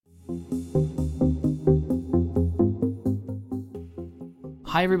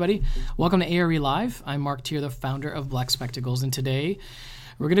Hi, everybody. Welcome to ARE Live. I'm Mark Tier, the founder of Black Spectacles, and today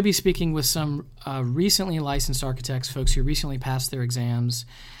we're going to be speaking with some recently licensed architects, folks who recently passed their exams,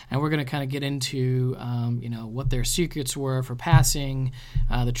 and we're going to kind of get into, what their secrets were for passing,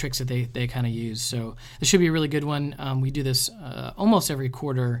 the tricks that they kind of use. So this should be a really good one. We do this almost every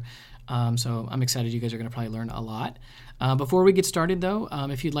quarter, so I'm excited. You guys are going to probably learn a lot. Before we get started, though,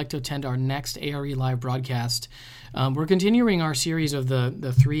 if you'd like to attend our next ARE Live broadcast, we're continuing our series of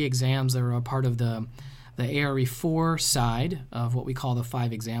the three exams that are a part of the ARE 4 side of what we call the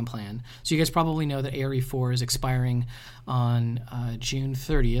 5 exam plan. So you guys probably know that ARE 4 is expiring on June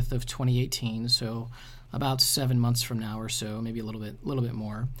 30th of 2018, so about 7 months from now or so, maybe a little bit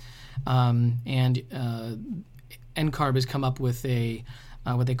more. And NCARB has come up with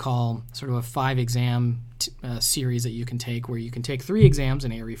what they call sort of a 5 exam series that you can take, where you can take 3 exams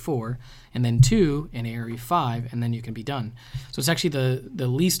in ARE 4 and then 2 in ARE 5, and then you can be done. So it's actually the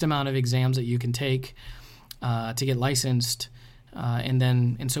least amount of exams that you can take to get licensed.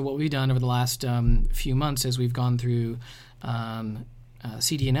 And so what we've done over the last few months is we've gone through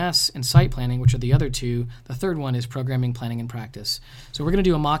CDNS and site planning, which are the other 2. The third one is programming, planning, and practice. So we're going to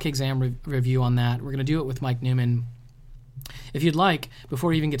do a mock exam review on that. We're going to do it with Mike Newman. If you'd like, before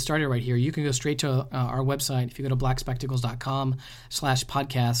we even get started right here, you can go straight to our website. If you go to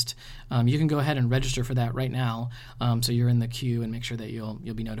blackspectacles.com/podcast, you can go ahead and register for that right now. So you're in the queue, and make sure that you'll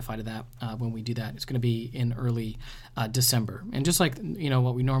be notified of that when we do that. It's going to be in early December. And just like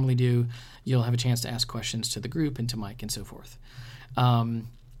what we normally do, you'll have a chance to ask questions to the group and to Mike and so forth.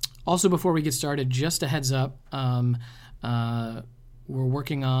 Also, before we get started, just a heads up, we're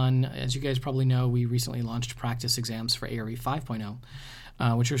working on, as you guys probably know, we recently launched practice exams for ARE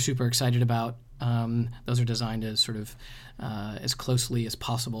 5.0, which we're super excited about. Those are designed to sort of, as closely as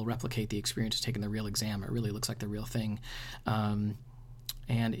possible, replicate the experience of taking the real exam. It really looks like the real thing. And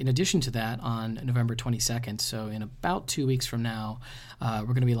in addition to that, on November 22nd, so in about 2 weeks from now, we're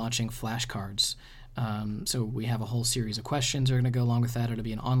going to be launching flashcards. So we have a whole series of questions that are going to go along with that. It'll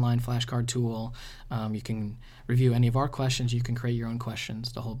be an online flashcard tool. You can review any of our questions. You can create your own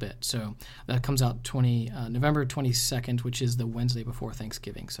questions, the whole bit. So that comes out November 22nd, which is the Wednesday before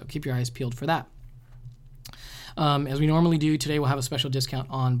Thanksgiving. So keep your eyes peeled for that. As we normally do, today we'll have a special discount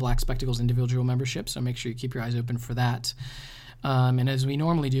on Black Spectacles individual membership, so make sure you keep your eyes open for that. And as we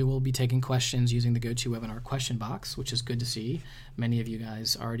normally do, we'll be taking questions using the GoToWebinar question box, which is good to see many of you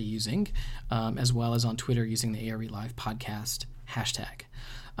guys already using, as well as on Twitter using the ARE Live podcast hashtag.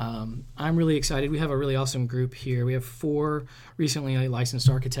 I'm really excited. We have a really awesome group here. We have 4 recently licensed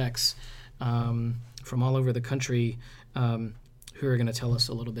architects from all over the country who are going to tell us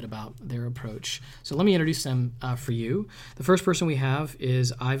a little bit about their approach. So let me introduce them for you. The first person we have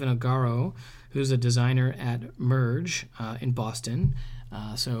is Ivan Ogaro, who's a designer at Merge in Boston.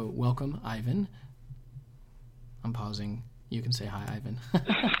 So welcome, Ivan. I'm pausing. You can say hi, Ivan.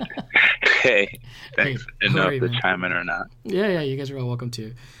 Hey, thanks. Hey, Enough to chime in or not. Yeah, you guys are all welcome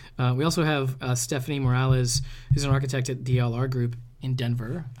too. We also have Stephanie Morales, who's an architect at DLR Group in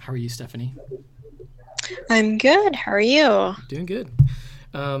Denver. How are you, Stephanie? I'm good. How are you? Doing good.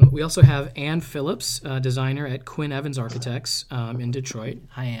 We also have Ann Phillips, designer at Quinn Evans Architects in Detroit.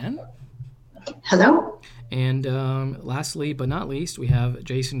 Hi, Ann. Hello. And lastly, but not least, we have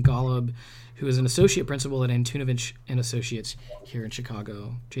Jason Golub, who is an associate principal at Antunovich and Associates here in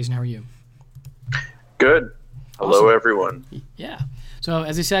Chicago. Jason, how are you? Good. Hello, Awesome. everyone. Yeah. So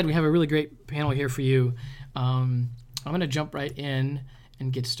as I said, we have a really great panel here for you. I'm going to jump right in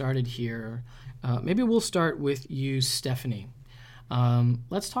and get started here. Maybe we'll start with you, Stephanie.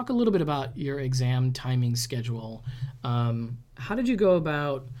 Let's talk a little bit about your exam timing schedule. How did you go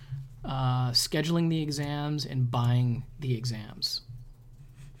about scheduling the exams and buying the exams?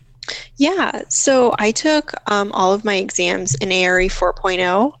 Yeah, so I took all of my exams in ARE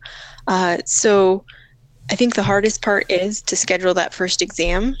 4.0. So I think the hardest part is to schedule that first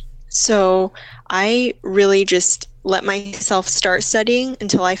exam. So I really just let myself start studying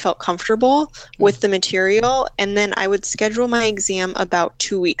until I felt comfortable with the material, and then I would schedule my exam about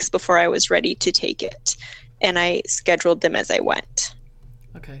 2 weeks before I was ready to take it, and I scheduled them as I went.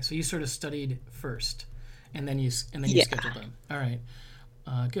 Okay, so you sort of studied first, and then you scheduled them. All right,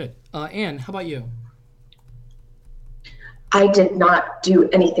 good. Ann, how about you? I did not do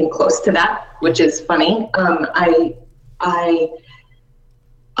anything close to that, which is funny.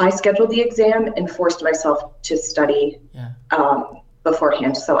 I scheduled the exam and forced myself to study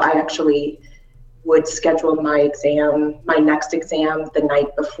beforehand. So I actually would schedule my next exam the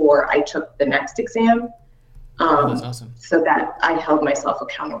night before I took the next exam. That's awesome. So that I held myself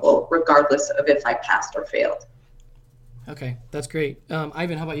accountable regardless of if I passed or failed. Okay, that's great.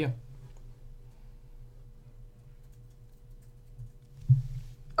 Ivan, how about you?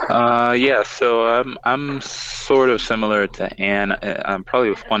 Yeah, so I'm sort of similar to Anne,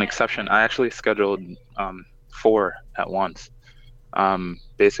 probably with one exception. I actually scheduled 4 at once,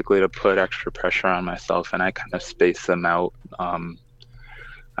 basically to put extra pressure on myself, and I kind of spaced them out. I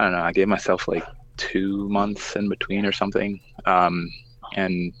don't know, I gave myself like 2 months in between or something,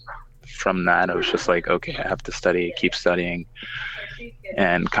 and from that I was just like, okay, I have to study, keep studying,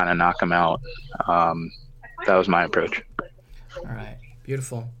 and kind of knock them out. That was my approach. All right.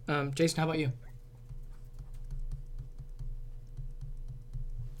 Beautiful. Jason, how about you?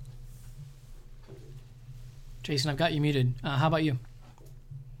 Jason, I've got you muted. How about you?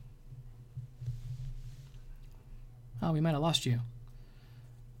 Oh, we might have lost you.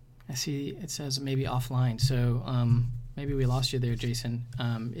 I see it says maybe offline. So maybe we lost you there, Jason.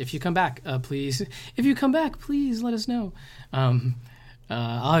 If you come back, please. If you come back, please let us know.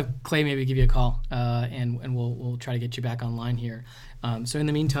 I'll have Clay maybe give you a call, and we'll try to get you back online here. So in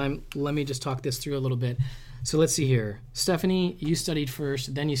the meantime, let me just talk this through a little bit. So let's see here. Stephanie, you studied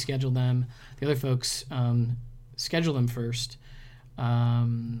first, then you scheduled them. The other folks scheduled them first. I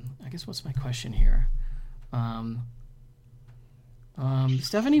guess what's my question here?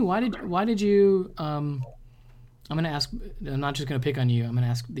 Stephanie, why did you? I'm going to ask. I'm not just going to pick on you. I'm going to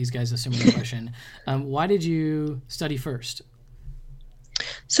ask these guys a similar question. Why did you study first?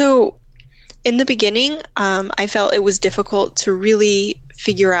 So in the beginning, I felt it was difficult to really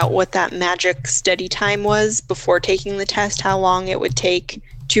figure out what that magic study time was before taking the test, how long it would take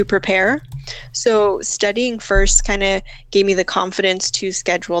to prepare. So studying first kind of gave me the confidence to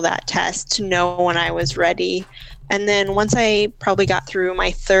schedule that test, to know when I was ready. And then once I probably got through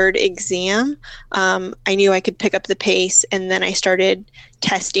my 3rd exam, I knew I could pick up the pace, and then I started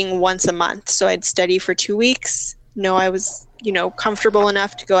testing once a month. So I'd study for 2 weeks, know I was comfortable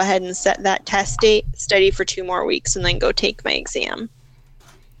enough to go ahead and set that test date, study for 2 more weeks, and then go take my exam.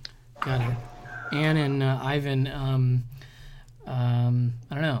 Got it. Anne and Ivan, I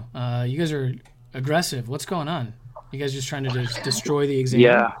don't know. You guys are aggressive. What's going on? You guys just trying to just destroy the exam?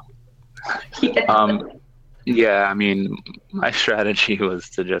 Yeah. Yeah, I mean, my strategy was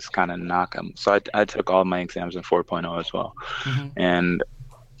to just kind of knock them. So I took all my exams in 4.0 as well. Mm-hmm. And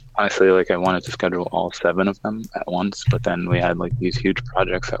honestly, I wanted to schedule all 7 of them at once, but then we had these huge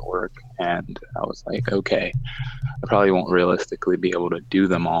projects at work, and I was like, okay, I probably won't realistically be able to do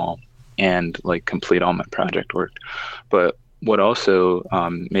them all and complete all my project work. But what also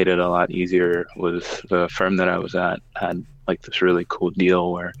made it a lot easier was the firm that I was at had this really cool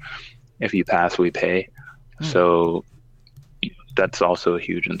deal where if you pass, we pay. So that's also a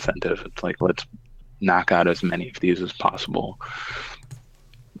huge incentive. It's let's knock out as many of these as possible,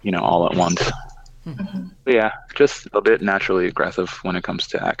 all at once. Mm-hmm. But yeah, just a bit naturally aggressive when it comes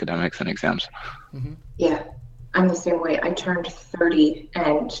to academics and exams. Mm-hmm. Yeah, I'm the same way. I turned 30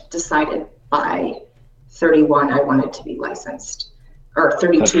 and decided by 31 I wanted to be licensed. Or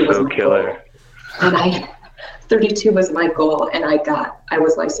 32 was my goal. And 32 was my goal, and I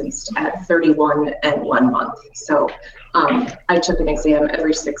was licensed at 31 and 1 month. So I took an exam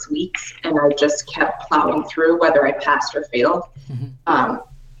every 6 weeks, and I just kept plowing through whether I passed or failed. Mm-hmm.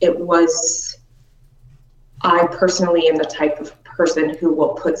 I personally am the type of person who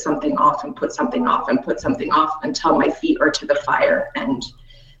will put something off and put something off and put something off until my feet are to the fire, and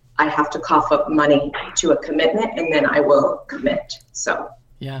I have to cough up money to a commitment, and then I will commit. So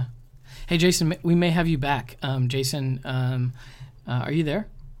yeah. Hey, Jason, we may have you back. Jason, are you there?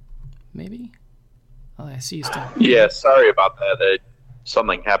 Maybe? Oh, I see you still. Yeah, sorry about that.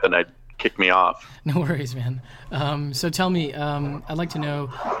 Something happened. It kicked me off. No worries, man. So tell me, I'd like to know,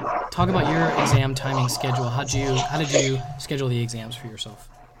 talk about your exam timing schedule. How did you schedule the exams for yourself?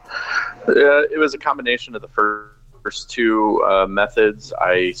 It was a combination of the first 2 methods.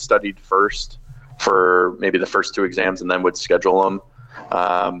 I studied first for maybe the first 2 exams and then would schedule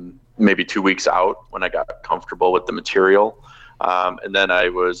them. Maybe 2 weeks out when I got comfortable with the material. And then I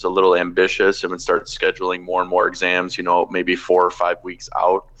was a little ambitious and would start scheduling more and more exams, maybe 4 or 5 weeks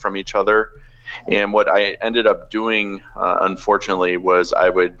out from each other. And what I ended up doing, unfortunately, was I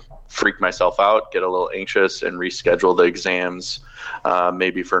would freak myself out, get a little anxious, and reschedule the exams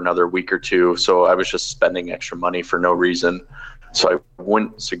maybe for another week or 2. So I was just spending extra money for no reason. So I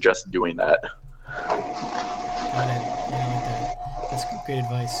wouldn't suggest doing that. Got it. Yeah, that's great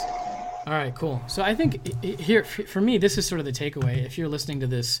advice. All right, cool. So I think here, for me, this is sort of the takeaway. If you're listening to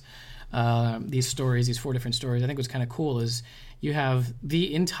this these stories, these 4 different stories, I think what's kind of cool is you have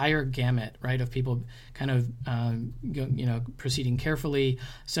the entire gamut, right, of people kind of, proceeding carefully,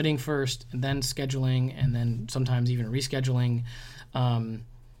 studying first, and then scheduling, and then sometimes even rescheduling. And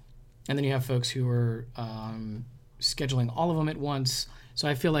then you have folks who are scheduling all of them at once. So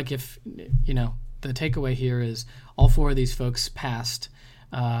I feel like if, the takeaway here is all 4 of these folks passed.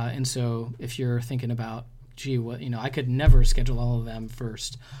 And so if you're thinking about, I could never schedule all of them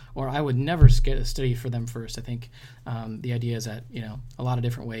first, or I would never study for them first. I think the idea is that, a lot of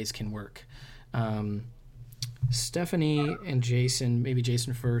different ways can work. Stephanie and Jason, maybe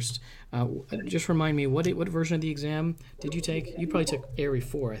Jason first. Just remind me, what version of the exam did you take? You probably took ARI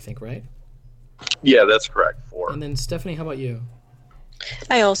 4, I think, right? Yeah, that's correct, 4. And then Stephanie, how about you?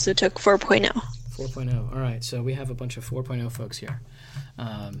 I also took 4.0. 4.0. All right, so we have a bunch of 4.0 folks here.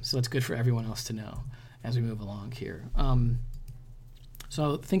 So that's good for everyone else to know as we move along here.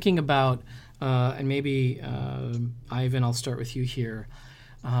 So thinking about, and maybe Ivan, I'll start with you here.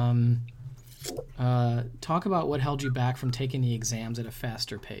 Talk about what held you back from taking the exams at a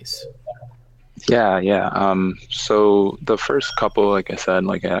faster pace. Yeah. So the first couple, like I said,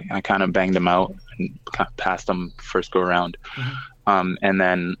 I kind of banged them out and passed them first go around. Mm-hmm. And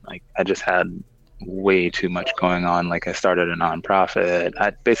then I just had way too much going on. Like I started a nonprofit, I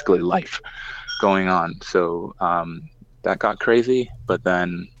had basically life going on. So that got crazy. But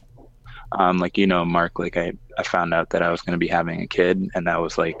then, Mark, I found out that I was going to be having a kid, and that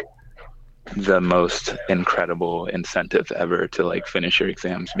was the most incredible incentive ever to finish your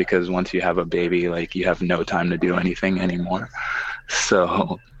exams, because once you have a baby, you have no time to do anything anymore.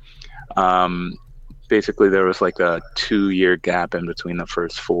 So basically there was a 2-year gap in between the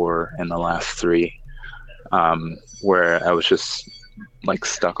first 4 and the last 3, where I was just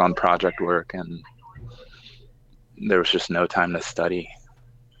stuck on project work, and there was just no time to study.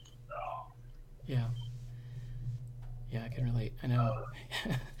 Yeah, I can relate. I know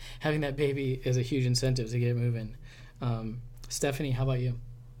having that baby is a huge incentive to get moving. Stephanie, how about you?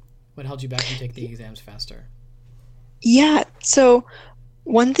 What held you back from taking the exams faster? Yeah, so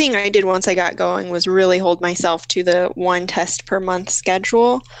one thing I did once I got going was really hold myself to the 1 test per month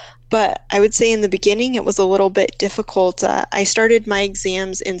schedule. But I would say in the beginning it was a little bit difficult. I started my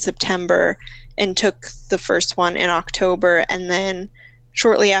exams in September and took the first one in October. And then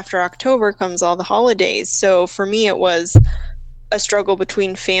shortly after October comes all the holidays. So for me, it was a struggle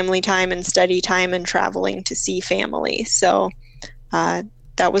between family time and study time and traveling to see family. So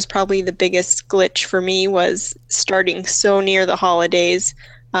that was probably the biggest glitch for me, was starting so near the holidays.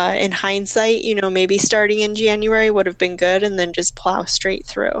 In hindsight, maybe starting in January would have been good, and then just plow straight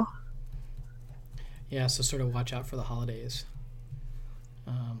through. Yeah, so sort of watch out for the holidays.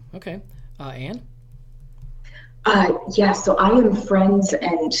 Okay. Anne? So I am friends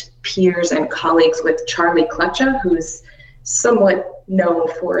and peers and colleagues with Charlie Kletcha, who's somewhat known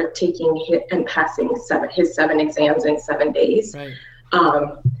for taking and passing his 7 exams in 7 days. Right.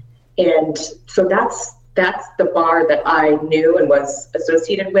 And so that's the bar that I knew and was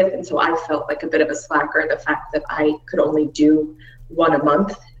associated with. And so I felt like a bit of a slacker, the fact that I could only do 1 a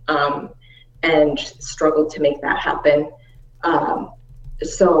month, and struggled to make that happen.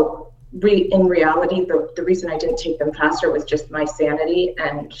 So in reality, the reason I didn't take them faster was just my sanity.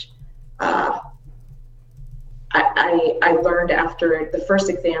 And I learned after the first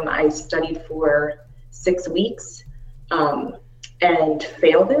exam, I studied for 6 weeks and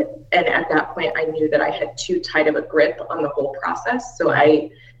failed it. And at that point, I knew that I had too tight of a grip on the whole process. So I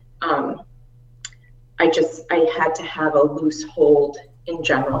had to have a loose hold in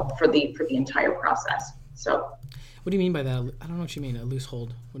general for the entire process. So. What do you mean by that? I don't know what you mean, a loose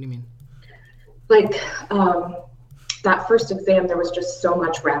hold. What do you mean? That first exam, there was just so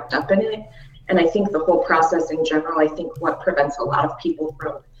much wrapped up in it. And I think the whole process in general, I think what prevents a lot of people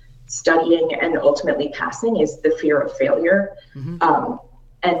from studying and ultimately passing is the fear of failure. Mm-hmm.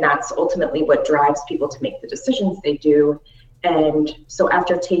 And that's ultimately what drives people to make the decisions they do. And so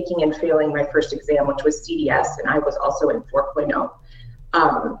after taking and failing my first exam, which was CDS, and I was also in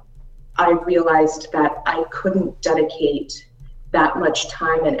 4.0, I realized that I couldn't dedicate that much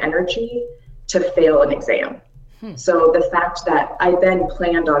time and energy to fail an exam. So the fact that I then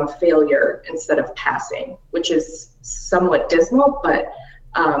planned on failure instead of passing, which is somewhat dismal, but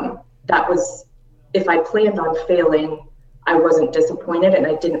that was, if I planned on failing, I wasn't disappointed, and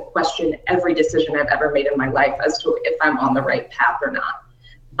I didn't question every decision I've ever made in my life as to if I'm on the right path or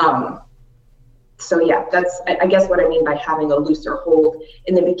not. So yeah, that's, I guess, what I mean by having a looser hold.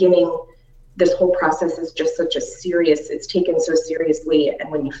 In the beginning, this whole process is just it's taken so seriously,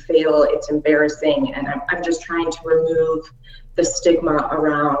 and when you fail, it's embarrassing, and I'm just trying to remove the stigma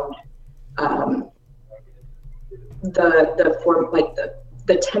around the form, like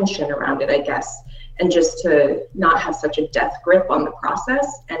the tension around it, I guess, and just to not have such a death grip on the process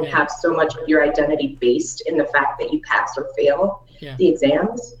and have so much of your identity based in the fact that you pass or fail the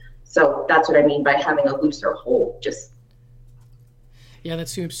exams. So that's what I mean by having a looser hold. Just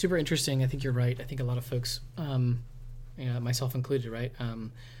that's super interesting. I think you're right. I think a lot of folks, myself included, right,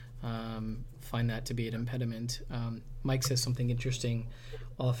 find that to be an impediment. Mike says something interesting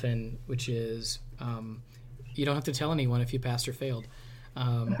often, which is you don't have to tell anyone if you passed or failed.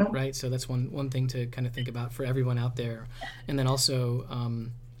 Right, so that's one thing to kind of think about for everyone out there. And then also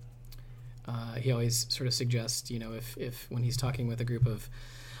he always sort of suggests, if when he's talking with a group of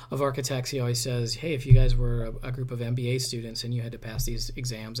architects, he always says, hey, if you guys were a group of MBA students and you had to pass these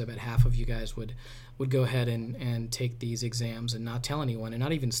exams, I bet half of you guys would go ahead and take these exams and not tell anyone and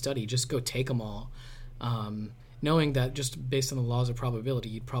not even study, just go take them all, knowing that just based on the laws of probability,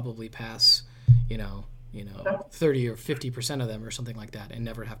 you'd probably pass 30 or 50% of them or something like that, and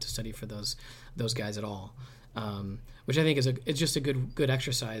never have to study for those guys at all. Which I think it's just a good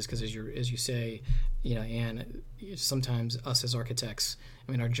exercise, because as you say, Anne, sometimes us as architects,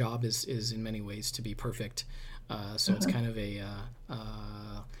 I mean, our job is in many ways to be perfect. So it's kind of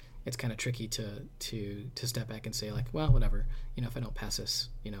it's kind of tricky to step back and say, like, well, whatever, if I don't pass this,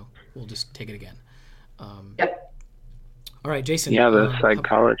 we'll just take it again. All right, Jason. Yeah, the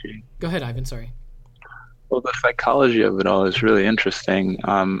psychology. Go ahead, Ivan. Sorry. Well, the psychology of it all is really interesting.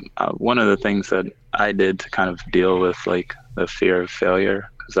 One of the things that I did to kind of deal with like the fear of failure,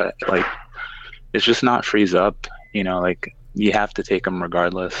 because it's just not freeze up, like you have to take them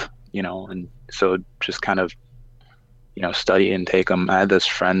regardless, and so just kind of, study and take them. I had this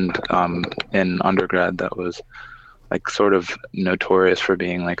friend in undergrad that was like sort of notorious for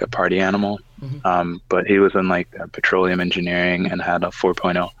being like a party animal, but he was in like petroleum engineering and had a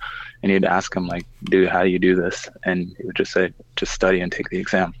 4.0. And you'd ask him, like, dude, how do you do this? And he would just say, just study and take the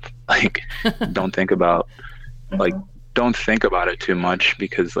exam. Like, don't think about it too much,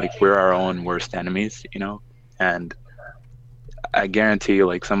 because, like, we're our own worst enemies, And I guarantee you,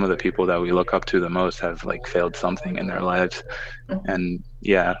 like, some of the people that we look up to the most have, like, failed something in their lives. And,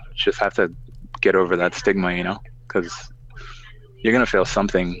 just have to get over that stigma, because you're going to fail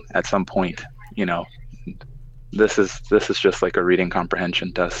something at some point, This is just like a reading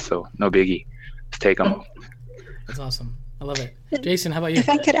comprehension test, so no biggie. Just take them. That's awesome. I love it. Jason, how about you? If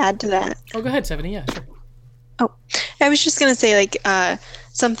I could add to that. Oh, go ahead, Stephanie. Yeah, sure. Oh, I was just going to say, like,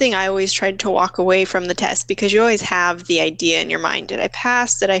 something I always tried to walk away from the test, because you always have the idea in your mind. Did I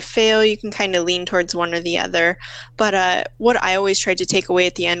pass? Did I fail? You can kind of lean towards one or the other. But what I always tried to take away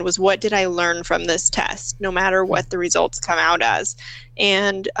at the end was, what did I learn from this test, no matter what the results come out as?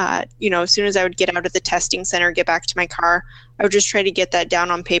 And, as soon as I would get out of the testing center, get back to my car, I would just try to get that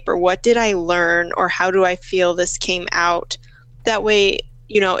down on paper. What did I learn, or how do I feel this came out? That way,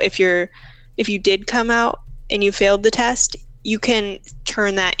 if you did come out and you failed the test, you can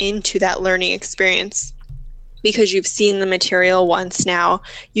turn that into that learning experience, because you've seen the material once now.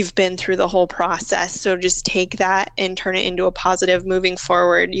 You've been through the whole process. So just take that and turn it into a positive. Moving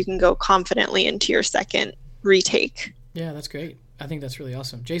forward, you can go confidently into your second retake. Yeah, that's great. I think that's really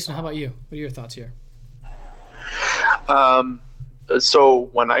awesome. Jason, how about you? What are your thoughts here? So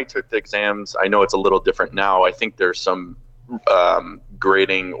when I took the exams, I know it's a little different now. I think there's some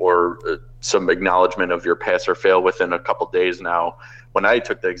grading or some acknowledgement of your pass or fail within a couple days now. When I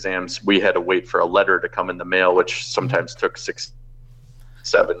took the exams, we had to wait for a letter to come in the mail, which sometimes took 6-7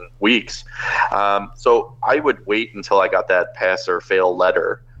 weeks. So I would wait until I got that pass or fail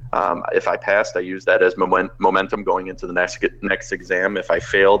letter. If I passed, I used that as momentum going into the next exam. If I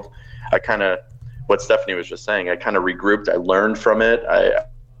failed, I kind of, what Stephanie was just saying, I kind of regrouped. I learned from it.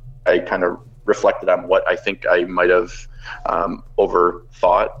 I kind of reflected on what I think I might have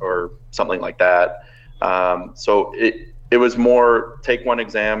overthought or something like that. So it was more take one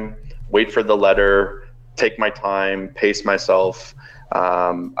exam, wait for the letter, take my time, pace myself.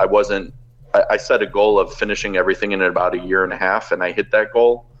 I set a goal of finishing everything in about 1.5 years, and I hit that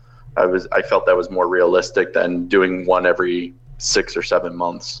goal. I felt that was more realistic than doing one every 6 or 7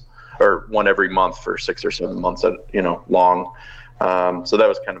 months, or one every month for 6 or 7 months, long. So that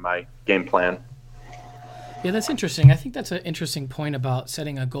was kind of my game plan. Yeah, that's interesting. I think that's an interesting point about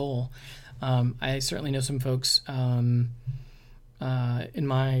setting a goal. I certainly know some folks in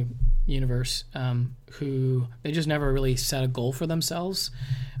my universe who they just never really set a goal for themselves,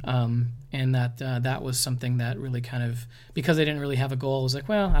 and that was something that really kind of, because they didn't really have a goal, it was like,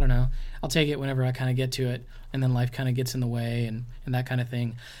 well, I don't know, I'll take it whenever I kind of get to it, and then life kind of gets in the way and that kind of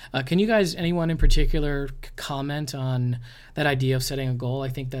thing. Can you guys, anyone in particular, comment on that idea of setting a goal? I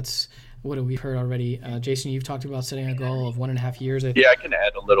think that's what have we heard already? Jason, you've talked about setting a goal of 1.5 years. Yeah, I can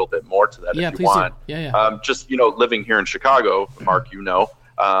add a little bit more to that if you want. Do. Yeah. Just, living here in Chicago, Mark,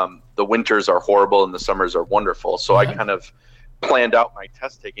 the winters are horrible and the summers are wonderful. So I kind of planned out my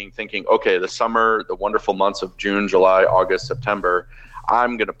test taking thinking, okay, the summer, the wonderful months of June, July, August, September,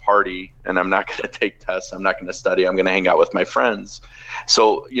 I'm going to party and I'm not going to take tests. I'm not going to study. I'm going to hang out with my friends.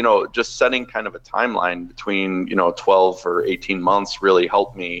 So, just setting kind of a timeline between, 12 or 18 months really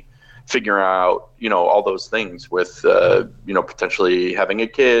helped me figure out, all those things with, potentially having a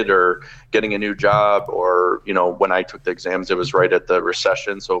kid or getting a new job or, when I took the exams, it was right at the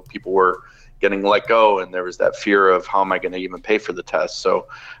recession. So people were getting let go and there was that fear of how am I going to even pay for the test. So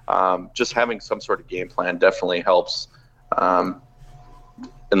just having some sort of game plan definitely helps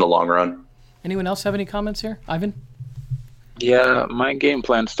in the long run. Anyone else have any comments here? Ivan? Yeah, my game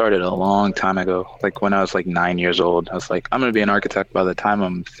plan started a long time ago. Like when I was like 9 years old, I was like, I'm going to be an architect by the time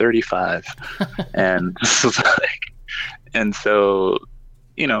I'm 35. and so,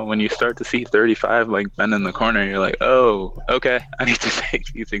 when you start to see 35 like bend in the corner, you're like, oh, okay, I need to take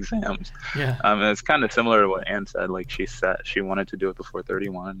these exams. Yeah. It's kind of similar to what Anne said. Like she said, she wanted to do it before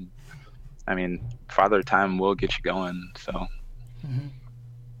 31. I mean, Father Time will get you going. So. Mm-hmm.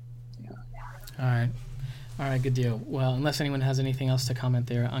 All right, good deal. Well, unless anyone has anything else to comment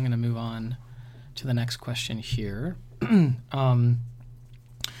there, I'm going to move on to the next question here.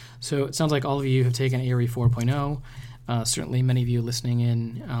 So it sounds like all of you have taken ARE 4.0. Certainly many of you listening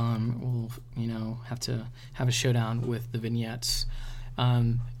in will, have to have a showdown with the vignettes.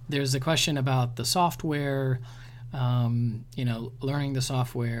 There's a question about the software, learning the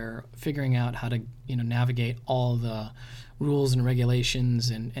software, figuring out how to, navigate all the rules and regulations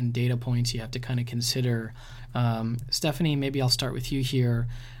and data points you have to kind of consider. Stephanie, maybe I'll start with you here.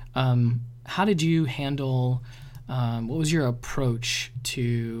 How did you handle, what was your approach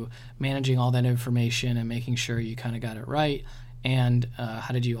to managing all that information and making sure you kind of got it right? And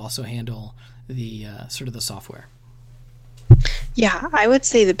how did you also handle the sort of the software? Yeah, I would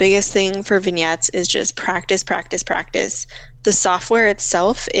say the biggest thing for vignettes is just practice. The software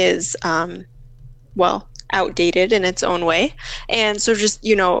itself is, outdated in its own way. And so just,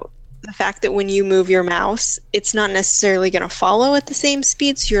 the fact that when you move your mouse, it's not necessarily going to follow at the same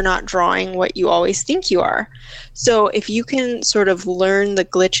speed, so you're not drawing what you always think you are. So if you can sort of learn the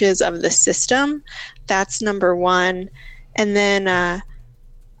glitches of the system, that's number one. And then I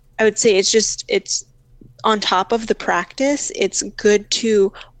would say it's on top of the practice, it's good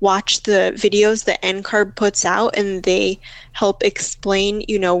to watch the videos that NCARB puts out, and they help explain,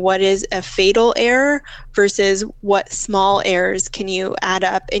 what is a fatal error versus what small errors can you add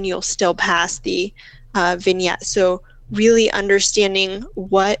up and you'll still pass the vignette. So really understanding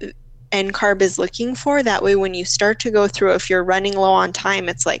what NCARB is looking for. That way, when you start to go through, if you're running low on time,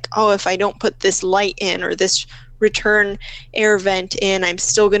 it's like, oh, if I don't put this light in or this return air vent in, I'm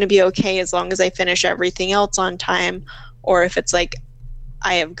still going to be okay as long as I finish everything else on time. Or if it's like,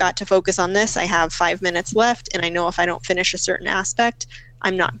 I have got to focus on this, I have 5 minutes left, and I know if I don't finish a certain aspect,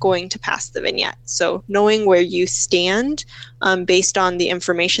 I'm not going to pass the vignette. So knowing where you stand based on the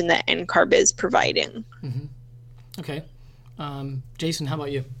information that NCARB is providing. Mm-hmm. Okay. Jason, how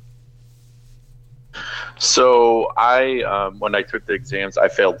about you? So when I took the exams, I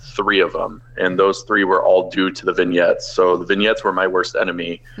failed 3 of them, and those 3 were all due to the vignettes. So the vignettes were my worst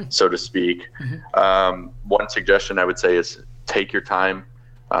enemy, so to speak. Mm-hmm. One suggestion I would say is take your time.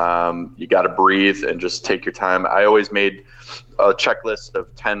 You got to breathe and just take your time. I always made a checklist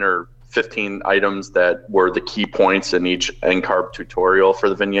of 10 or 15 items that were the key points in each NCARB tutorial for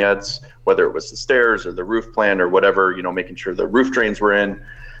the vignettes, whether it was the stairs or the roof plan or whatever, making sure the roof drains were in.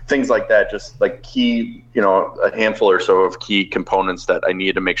 Things like that, just like key, a handful or so of key components that I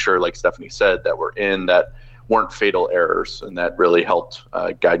needed to make sure, like Stephanie said, that were in that weren't fatal errors. And that really helped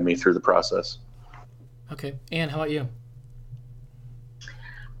guide me through the process. Okay. Anne, how about you?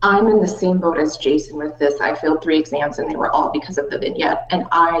 I'm in the same boat as Jason with this. I failed 3 exams and they were all because of the vignette. And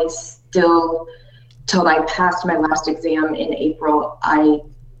I still, till I passed my last exam in April,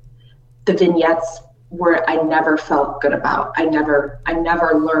 the vignettes where I never felt good about. I never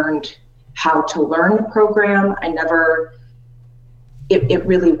learned how to learn the program. It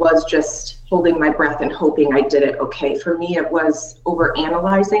really was just holding my breath and hoping I did it okay. For me, it was over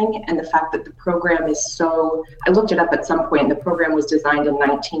analyzing, and the fact that the program is I looked it up at some point, and the program was designed in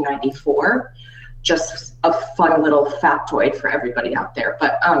 1994. Just a fun little factoid for everybody out there.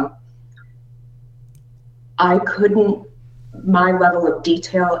 But my level of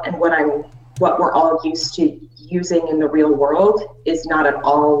detail and what we're all used to using in the real world is not at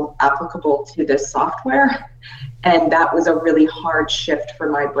all applicable to this software. And that was a really hard shift for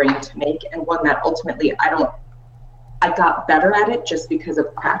my brain to make, and one that ultimately I got better at it just because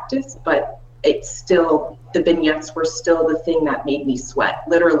of practice, but the vignettes were still the thing that made me sweat,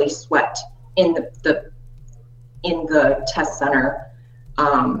 literally sweat in the test center.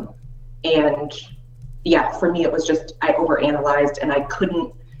 And yeah, for me, it was just, I overanalyzed, and I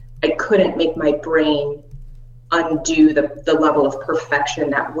couldn't make my brain undo the level of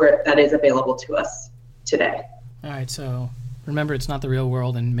perfection that is available to us today. All right, so remember, it's not the real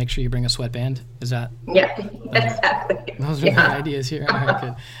world, and make sure you bring a sweatband. Is that? Yeah, exactly. Those are the ideas here. All right,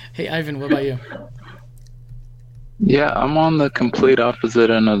 good. Hey, Ivan, what about you? Yeah, I'm on the complete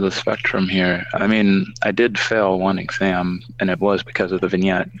opposite end of the spectrum here. I mean, I did fail one exam, and it was because of the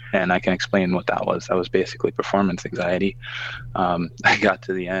vignette, and I can explain what that was. That was basically performance anxiety. I got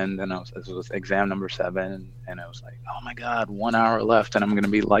to the end, and it was exam number 7, and I was like, oh my God, 1 hour left, and I'm going to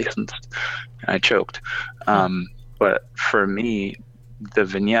be licensed. And I choked. But for me, the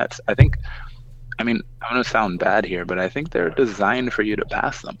vignettes, I'm going to sound bad here, but I think they're designed for you to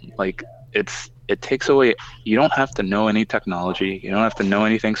pass them. Like, it takes away, you don't have to know any technology, you don't have to know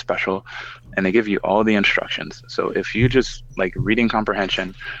anything special, and they give you all the instructions. So if you just like reading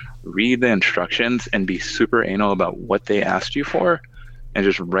comprehension, read the instructions and be super anal about what they asked you for, and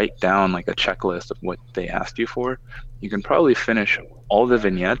just write down like a checklist of what they asked you for, you can probably finish all the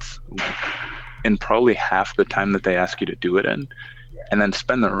vignettes in probably half the time that they ask you to do it in, and then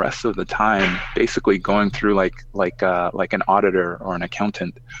spend the rest of the time basically going through like an auditor or an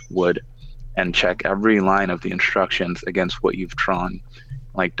accountant would, and check every line of the instructions against what you've drawn.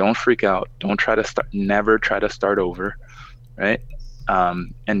 Like, don't freak out. Never try to start over, right?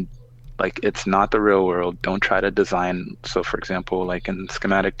 And like, it's not the real world. Don't try to design. So for example, like in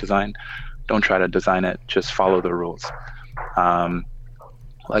schematic design, don't try to design it. Just follow the rules.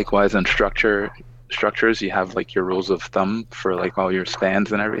 Likewise, in structures, you have like your rules of thumb for like all your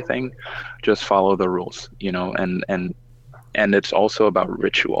spans and everything. Just follow the rules, and it's also about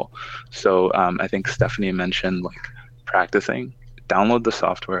ritual. So I think Stephanie mentioned like practicing. Download the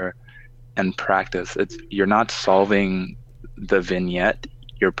software and practice. You're not solving the vignette.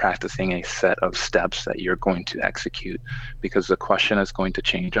 You're practicing a set of steps that you're going to execute, because the question is going to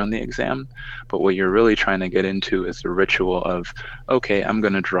change on the exam. But what you're really trying to get into is the ritual of, okay, I'm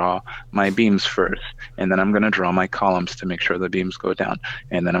going to draw my beams first, and then I'm going to draw my columns to make sure the beams go down,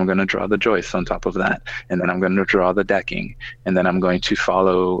 and then I'm going to draw the joists on top of that, and then I'm going to draw the decking, and then I'm going to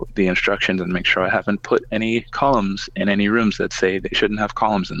follow the instructions and make sure I haven't put any columns in any rooms that say they shouldn't have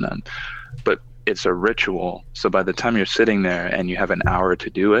columns in them. But it's a ritual. So by the time you're sitting there and you have an hour to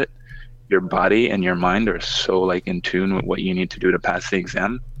do it, your body and your mind are so like in tune with what you need to do to pass the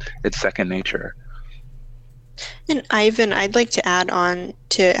exam. It's second nature. And Ivan, I'd like to add on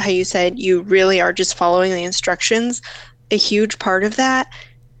to how you said you really are just following the instructions. A huge part of that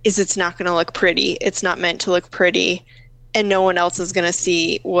is it's not going to look pretty. It's not meant to look pretty, and no one else is going to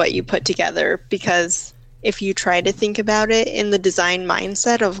see what you put together, because if you try to think about it in the design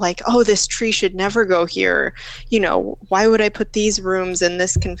mindset of like, oh, this tree should never go here, why would I put these rooms in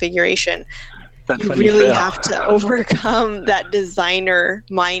this configuration? You really have to overcome that designer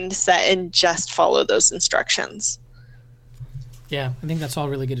mindset and just follow those instructions. Yeah, I think that's all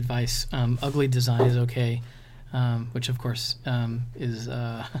really good advice. Ugly design is okay, which of course probably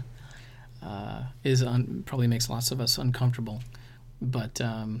makes lots of us uncomfortable. But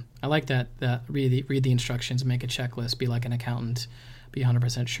I like that read the instructions, make a checklist, be like an accountant, be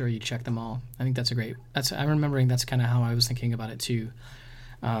 100% sure you check them all. I think I'm remembering that's kind of how I was thinking about it too.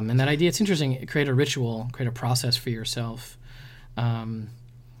 And that idea, it's interesting, create a ritual, create a process for yourself,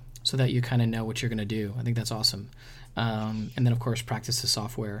 so that you kind of know what you're going to do. I think that's awesome. And then of course, practice the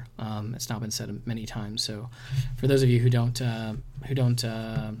software. It's now been said many times. So for those of you who don't or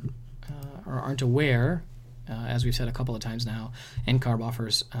aren't aware, as we've said a couple of times now, NCARB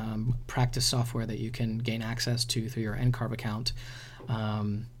offers practice software that you can gain access to through your NCARB account,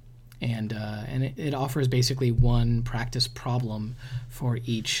 and it offers basically one practice problem for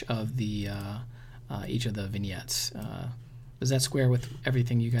each of the vignettes. Does that square with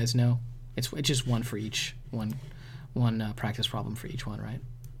everything you guys know? It's just one for each one practice problem for each one, right?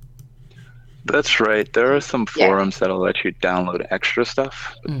 That's right. There are some forums that'll let you download extra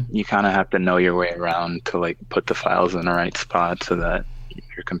stuff. You kind of have to know your way around to like put the files in the right spot so that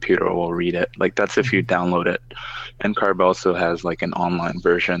your computer will read it. Like that's if you download it. NCARB also has like an online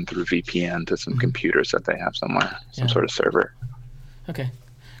version through VPN to some computers that they have somewhere, some sort of server. Okay,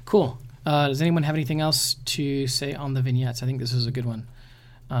 cool. Does anyone have anything else to say on the vignettes? I think this is a good one.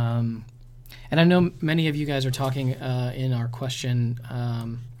 And I know many of you guys are talking in our question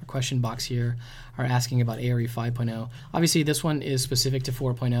question box here are asking about ARE 5.0. Obviously, this one is specific to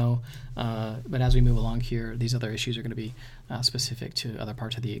 4.0, but as we move along here, these other issues are going to be specific to other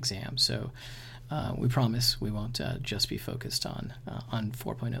parts of the exam. So we promise we won't just be focused on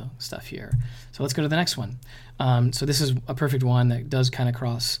 4.0 stuff here. So let's go to the next one. So this is a perfect one that does kind of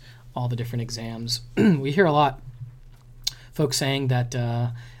cross all the different exams. We hear a lot folks saying that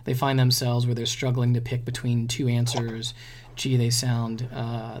they find themselves where they're struggling to pick between two answers. Gee, they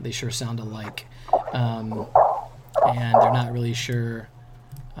sure sound alike, and they're not really sure.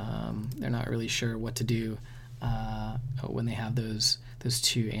 They're not really sure what to do when they have those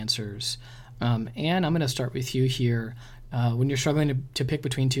two answers. And I'm going to start with you here. When you're struggling to pick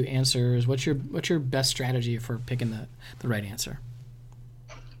between two answers, what's your best strategy for picking the right answer?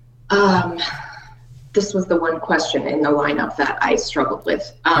 This was the one question in the lineup that I struggled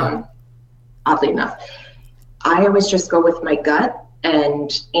with. Oddly enough, I always just go with my gut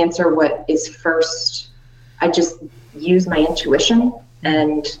and answer what is first. I just use my intuition,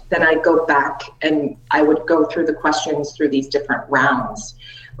 and then I go back and I would go through the questions through these different rounds,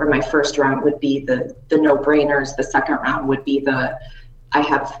 where my first round would be the no-brainers, the second round would be I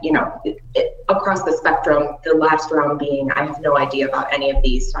have, across the spectrum, the last round being I have no idea about any of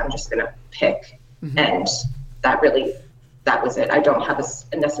these, so I'm just going to pick. Mm-hmm. And that was it. I don't have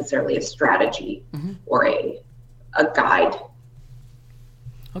necessarily a strategy mm-hmm. or a guide.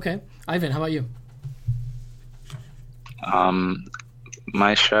 Okay. Ivan, how about you?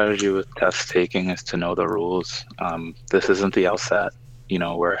 My strategy with test taking is to know the rules. This isn't the LSAT,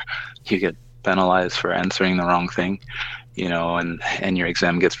 where you get penalized for answering the wrong thing, and your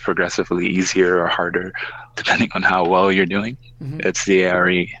exam gets progressively easier or harder depending on how well you're doing. Mm-hmm. It's the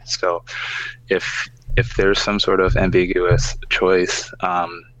ARE. So if there's some sort of ambiguous choice,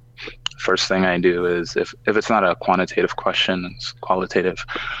 first thing I do is if it's not a quantitative question, it's qualitative,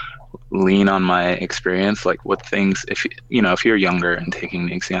 lean on my experience, like what things, if you're younger and taking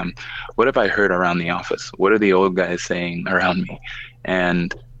the exam, what have I heard around the office? What are the old guys saying around me?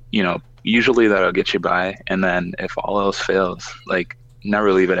 And, usually that'll get you by. And then if all else fails, like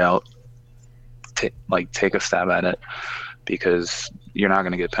never leave it out, take a stab at it, because you're not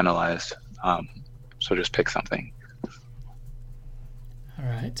going to get penalized. So just pick something. All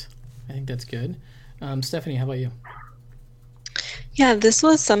right. I think that's good. Stephanie, how about you? Yeah, this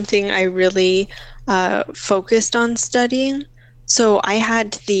was something I really focused on studying. So I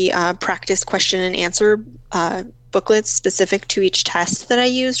had the practice question and answer booklets specific to each test that I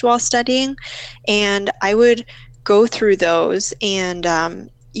used while studying. And I would go through those and,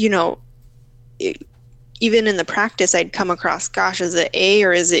 even in the practice, I'd come across, gosh, is it A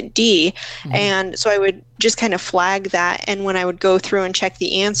or is it D? Mm-hmm. And so I would just kind of flag that. And when I would go through and check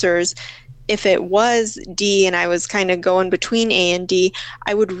the answers, if it was D and I was kind of going between A and D,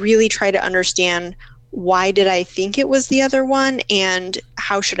 I would really try to understand, why did I think it was the other one? And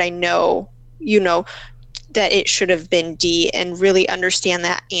how should I know, that it should have been D, and really understand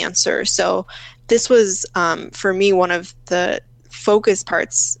that answer. So this was, for me, one of the focus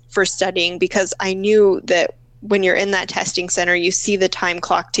parts for studying, because I knew that when you're in that testing center, you see the time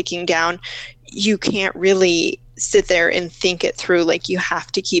clock ticking down. You can't really sit there and think it through, like you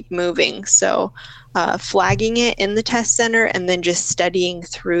have to keep moving. So flagging it in the test center and then just studying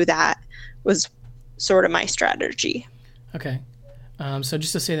through that was sort of my strategy. Okay. So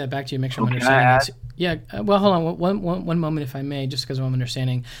just to say that back to you, make sure I'm understanding this. Yeah. Well, hold on one moment, if I may, just because I'm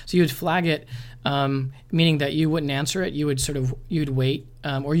understanding. So you would flag it, meaning that you wouldn't answer it. You'd wait,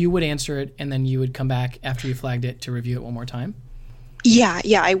 or you would answer it, and then you would come back after you flagged it to review it one more time. Yeah,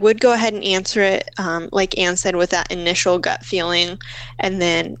 I would go ahead and answer it, like Anne said, with that initial gut feeling. And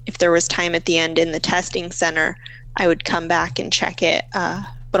then if there was time at the end in the testing center, I would come back and check it.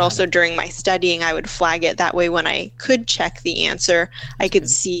 But also during my studying, I would flag it. That way, when I could check the answer, I could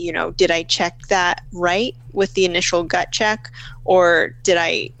see, did I check that right with the initial gut check, or did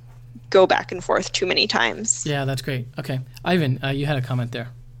I go back and forth too many times? Yeah, that's great. Okay. Ivan, you had a comment there.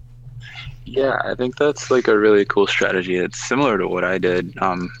 Yeah, I think that's like a really cool strategy. It's similar to what I did.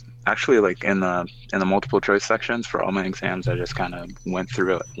 Actually, like in the multiple choice sections for all my exams, I just kind of went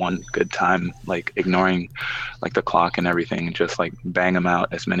through it one good time, like ignoring like the clock and everything, and just like bang them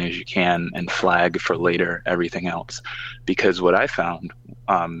out as many as you can and flag for later everything else. Because what I found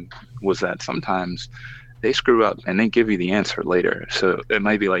was that sometimes they screw up and they give you the answer later. So it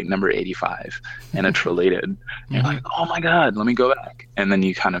might be like number 85 and it's related. And you're like, oh my God, let me go back. And then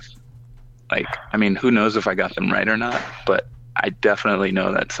you kind of who knows if I got them right or not, but I definitely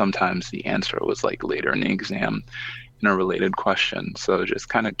know that sometimes the answer was like later in the exam in a related question. So just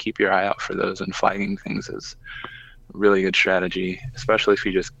kind of keep your eye out for those, and flagging things is really good strategy, especially if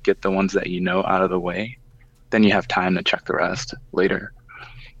you just get the ones that you know out of the way. Then you have time to check the rest later.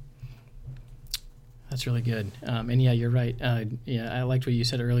 That's really good. And yeah, you're right. Yeah, I liked what you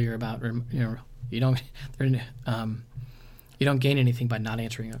said earlier about, you don't gain anything by not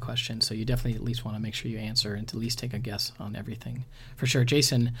answering a question. So you definitely at least want to make sure you answer and to at least take a guess on everything. For sure.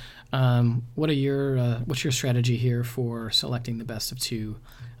 Jason, what's your strategy here for selecting the best of two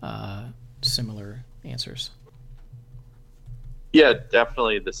similar answers? Yeah,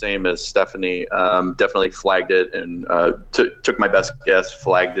 definitely the same as Stephanie. Definitely flagged it and took my best guess,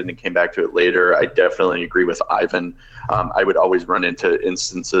 flagged it, and came back to it later. I definitely agree with Ivan. I would always run into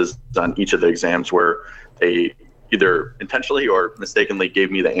instances on each of the exams where they either intentionally or mistakenly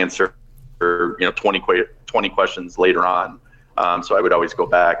gave me the answer for 20 questions later on. So I would always go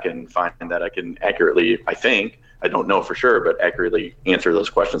back and find that I can accurately, I don't know for sure, but accurately answer those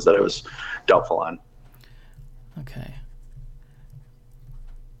questions that I was doubtful on. Okay.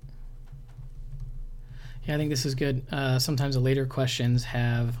 Yeah, I think this is good. Sometimes the later questions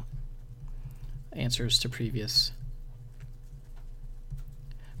have answers to previous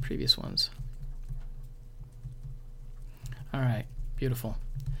ones. All right, beautiful.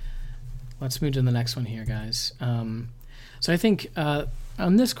 Let's move to the next one here, guys. So I think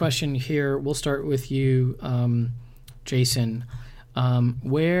on this question here, we'll start with you, Jason.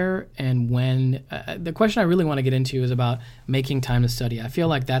 Where and when? The question I really want to get into is about making time to study. I feel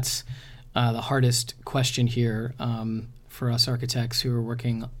like that's the hardest question here for us architects who are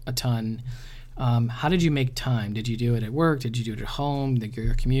working a ton. How did you make time? Did you do it at work? Did you do it at home? Did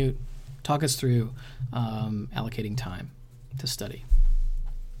your commute? Talk us through allocating time to study.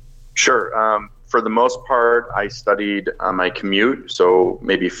 Sure. For the most part, I studied on my commute, so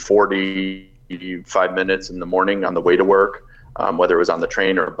maybe 45 minutes in the morning on the way to work, whether it was on the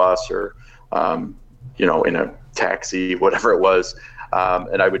train or a bus or, in a taxi, whatever it was.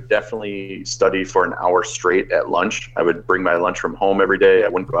 And I would definitely study for an hour straight at lunch. I would bring my lunch from home every day. I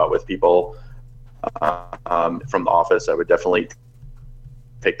wouldn't go out with people from the office. I would definitely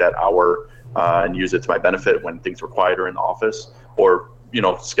take that hour and use it to my benefit when things were quieter in the office, or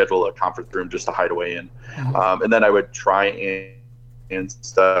schedule a conference room just to hide away in. And then I would try and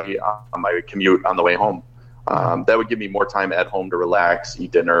study on my commute on the way home. That would give me more time at home to relax,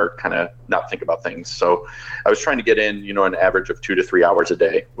 eat dinner, kind of not think about things. So I was trying to get in, an average of 2 to 3 hours a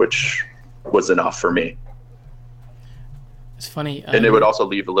day, which was enough for me. It's funny. And it would also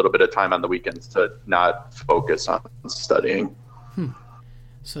leave a little bit of time on the weekends to not focus on studying.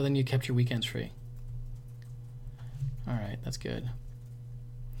 So then you kept your weekends free. All right, that's good.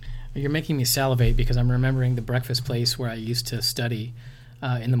 You're making me salivate because I'm remembering the breakfast place where I used to study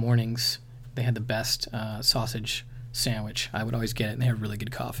in the mornings. They had the best sausage sandwich. I would always get it, and they had really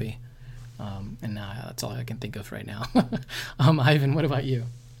good coffee. And now that's all I can think of right now. Ivan, what about you?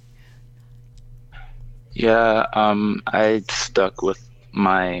 Yeah, I stuck with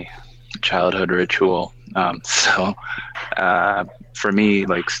my childhood ritual. So for me,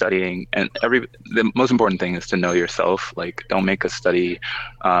 like studying, and the most important thing is to know yourself. Like, don't make a study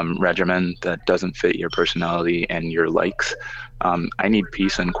regimen that doesn't fit your personality and your likes. I need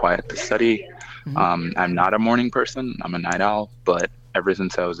peace and quiet to study. I'm not a morning person. I'm a night owl, but ever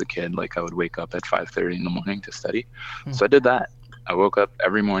since I was a kid, like I would wake up at 5:30 in the morning to study. So I did that. I woke up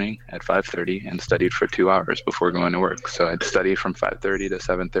every morning at 5:30 and studied for 2 hours before going to work. So I'd study from 5:30 to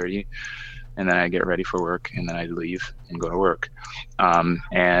 7:30, and then I'd get ready for work, and then I'd leave and go to work.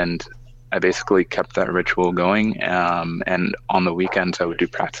 And I basically kept that ritual going. And on the weekends, I would do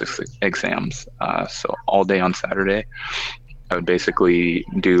practice exams. So all day on Saturday, I would basically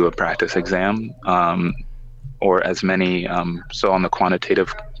do a practice exam, or as many. So on the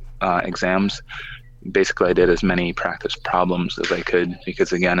quantitative exams, basically I did as many practice problems as I could,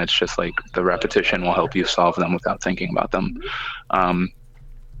 because again, it's just like the repetition will help you solve them without thinking about them.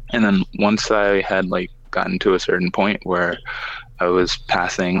 And then once I had like gotten to a certain point where I was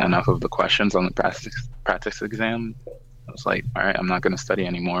passing enough of the questions on the practice exam, I was like, all right, I'm not going to study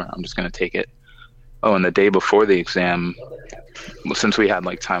anymore. I'm just going to take it. Oh, and the day before the exam, well, since we had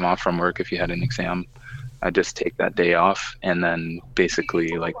like time off from work, if you had an exam, I just take that day off and then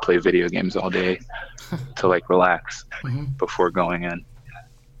basically like play video games all day to like relax before going in.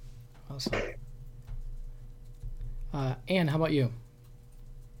 Awesome. Anne, how about you?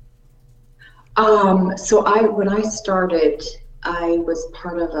 So when I started, I was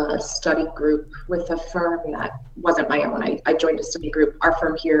part of a study group with a firm that wasn't my own. I joined a study group. Our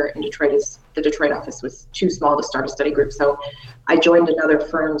firm here in Detroit the Detroit office was too small to start a study group. So I joined another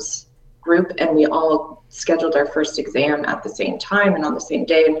firm's group, and we all scheduled our first exam at the same time and on the same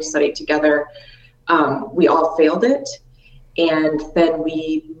day, and we studied together. we all failed it. And then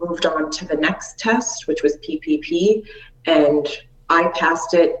we moved on to the next test, which was PPP, and I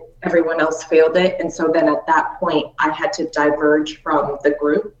passed it, everyone else failed it. And so then at that point, I had to diverge from the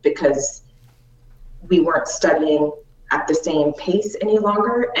group because we weren't studying at the same pace any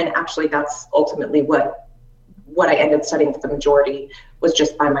longer. And actually, that's ultimately what I ended up studying for the majority, was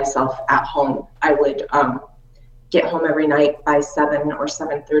just by myself at home. I would get home every night by 7 or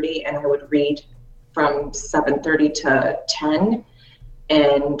 7:30, and I would read from 7:30 to 10.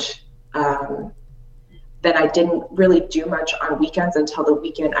 And then I didn't really do much on weekends until the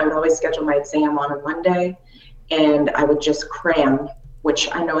weekend. I would always schedule my exam on a Monday, and I would just cram, which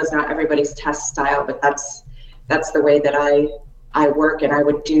I know is not everybody's test style, but that's the way that I work. And I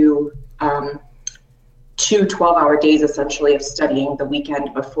would do 2 12-hour days essentially of studying the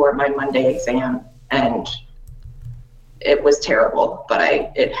weekend before my Monday exam. And it was terrible, but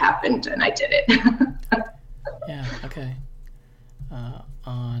it happened and I did it. Yeah, okay.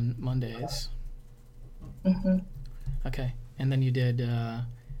 On Mondays. Mm-hmm. Okay, and then you did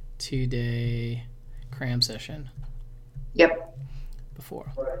 2-day cram session. Yep.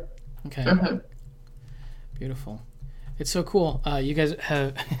 Before. Okay. Mm-hmm. Beautiful. It's so cool. You guys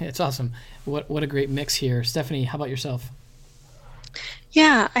have, it's awesome. What a great mix here. Stephanie, how about yourself?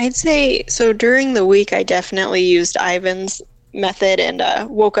 Yeah, I'd say so. During the week, I definitely used Ivan's method and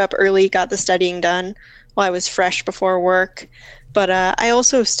woke up early, got the studying done while I was fresh before work. But I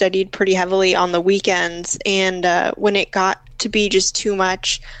also studied pretty heavily on the weekends. And when it got to be just too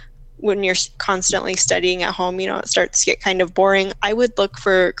much, when you're constantly studying at home, it starts to get kind of boring. I would look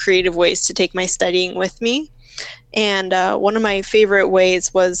for creative ways to take my studying with me. And one of my favorite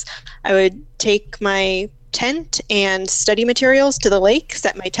ways was I would take my tent and study materials to the lake,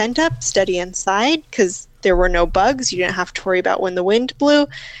 set my tent up, study inside because there were no bugs. You didn't have to worry about when the wind blew.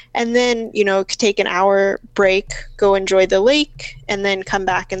 And then, could take an hour break, go enjoy the lake, and then come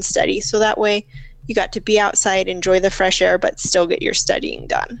back and study. So that way you got to be outside, enjoy the fresh air, but still get your studying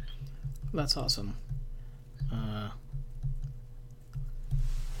done. That's awesome.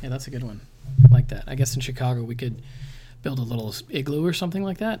 Yeah, that's a good one. I like that. I guess in Chicago we could build a little igloo or something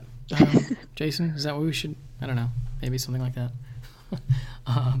like that. Jason, is that what we should? I don't know. Maybe something like that.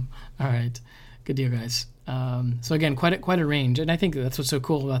 All right. Good deal, guys. So again, quite a range. And I think that's what's so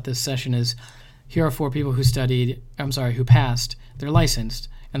cool about this session is here are 4 people who passed. They're licensed,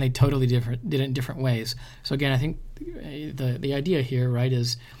 and they totally did it in different ways. So again, I think the idea here, right,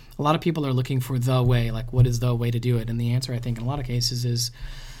 is a lot of people are looking for the way, like what is the way to do it? And the answer, I think, in a lot of cases is,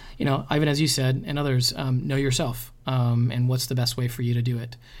 Ivan, as you said, and others, know yourself and what's the best way for you to do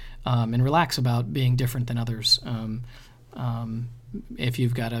it. And relax about being different than others. If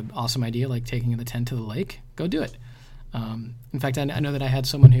you've got an awesome idea like taking the tent to the lake, go do it. In fact, I know that I had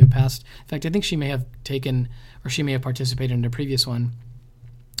someone who passed. In fact, I think she may have taken or she may have participated in a previous one.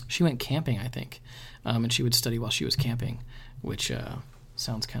 She went camping, I think, and she would study while she was camping, which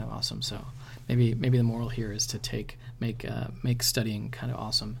sounds kind of awesome. So maybe the moral here is to make studying kind of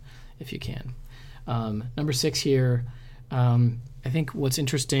awesome if you can. Number 6 here. I think what's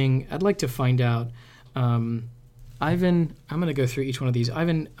interesting, I'd like to find out, Ivan, I'm going to go through each one of these.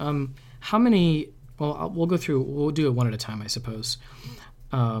 Ivan, how many, we'll do it one at a time, I suppose.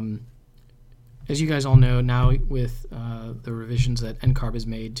 As you guys all know, now with the revisions that NCARB has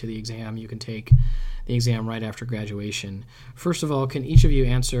made to the exam, you can take the exam right after graduation. First of all, can each of you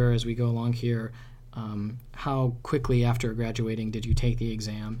answer as we go along here, how quickly after graduating did you take the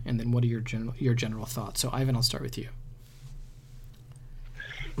exam, and then what are your general thoughts? So Ivan, I'll start with you.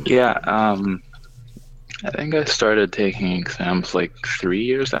 Yeah, I think I started taking exams like 3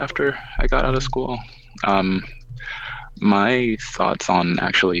 years after I got out of school. My thoughts on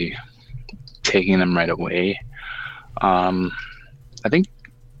actually taking them right away, I think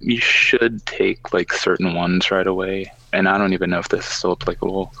you should take like certain ones right away. And I don't even know if this is still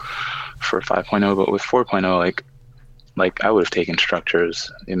applicable for 5.0, but with 4.0, like I would have taken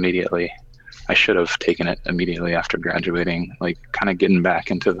structures immediately. I should have taken it immediately after graduating, like kind of getting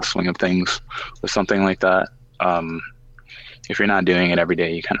back into the swing of things with something like that. If you're not doing it every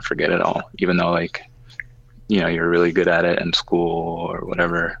day, you kind of forget it all, even though you're really good at it in school or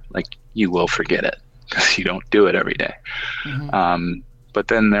whatever, like you will forget it because you don't do it every day. Mm-hmm. But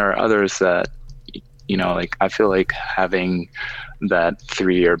then there are others that, like I feel like having that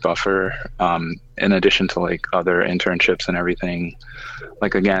 3-year buffer, in addition to like other internships and everything,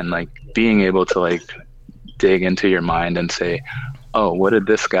 like again, like being able to like dig into your mind and say, oh, what did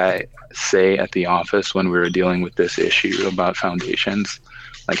this guy say at the office when we were dealing with this issue about foundations?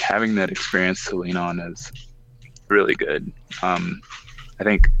 Like having that experience to lean on is really good. I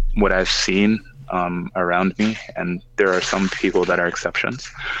think what I've seen around me, and there are some people that are exceptions.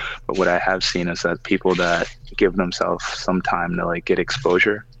 But what I have seen is that people that give themselves some time to like get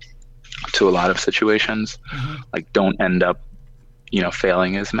exposure to a lot of situations, like don't end up,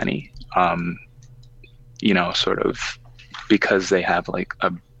 failing as many, sort of because they have like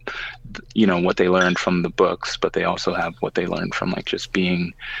what they learned from the books, but they also have what they learned from like just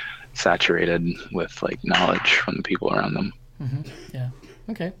being saturated with like knowledge from the people around them. Yeah.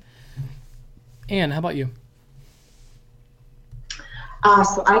 Okay. Anne, how about you?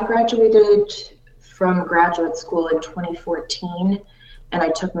 So I graduated from graduate school in 2014, and I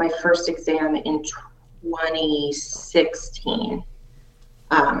took my first exam in 2016.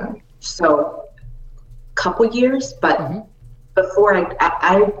 So a couple years, but before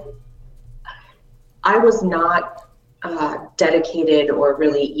I was not dedicated or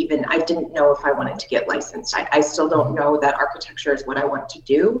really even, I didn't know if I wanted to get licensed. I still don't know that architecture is what I want to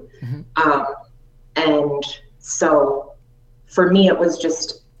do. And so for me, it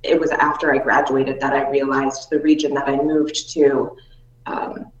was after I graduated that I realized the region that I moved to,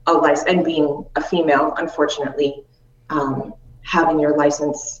 and being a female, unfortunately, having your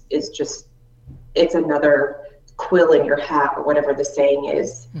license is just, it's another quill in your hat, or whatever the saying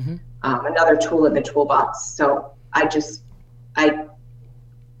is, another tool in the toolbox. So I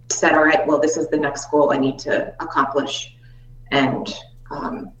said, all right, well, this is the next goal I need to accomplish. And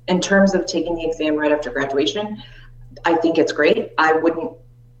in terms of taking the exam right after graduation, I think it's great. I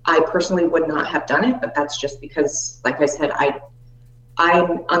personally would not have done it, but that's just because, like I said,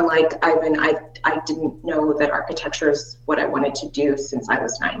 I'm unlike Ivan. I didn't know that architecture is what I wanted to do since I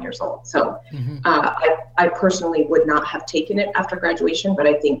was 9 years old. So I personally would not have taken it after graduation, but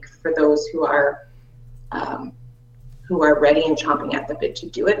I think for those who are ready and chomping at the bit to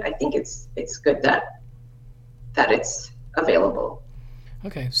do it, I think it's good that it's available.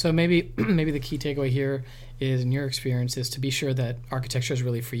 Okay, so maybe the key takeaway here is, in your experience, is to be sure that architecture is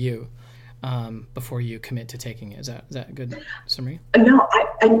really for you before you commit to taking it. Is that a good summary? No,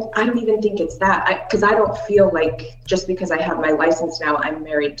 I don't even think it's that, because I don't feel like just because I have my license now, I'm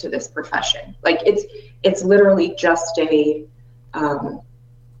married to this profession. Like it's literally just a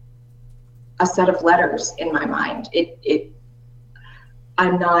set of letters in my mind.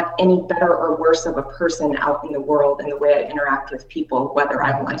 I'm not any better or worse of a person out in the world in the way I interact with people, whether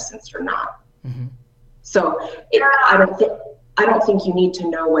I'm licensed or not. So I don't think you need to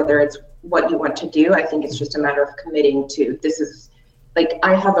know whether it's what you want to do. I think it's just a matter of committing to, this is like,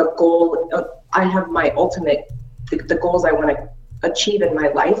 I have a goal. I have my ultimate, the goals I want to achieve in my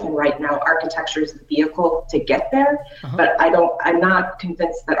life. And right now architecture is the vehicle to get there, but I'm not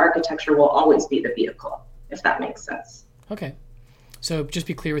convinced that architecture will always be the vehicle, if that makes sense. Okay. So just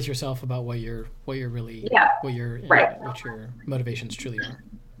be clear with yourself about what your motivations truly are.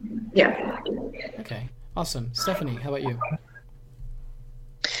 Yeah. Okay. Awesome. Stephanie, how about you?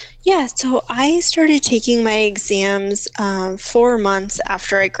 Yeah, so I started taking my exams 4 months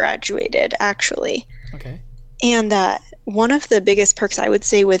after I graduated, actually. Okay. And one of the biggest perks I would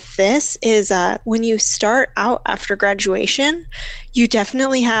say with this is when you start out after graduation, you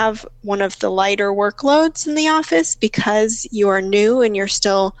definitely have one of the lighter workloads in the office because you are new and you're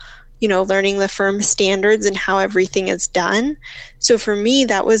still, learning the firm standards and how everything is done. So for me,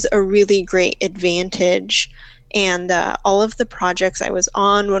 that was a really great advantage. And all of the projects I was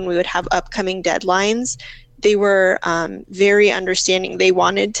on when we would have upcoming deadlines, they were very understanding. They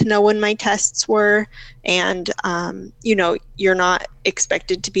wanted to know when my tests were. And, you're not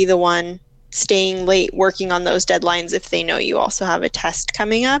expected to be the one staying late working on those deadlines if they know you also have a test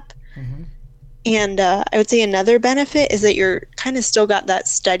coming up. And I would say another benefit is that you're kind of still got that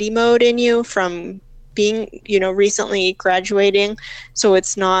study mode in you from being, recently graduating. So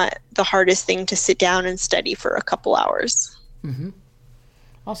it's not the hardest thing to sit down and study for a couple hours.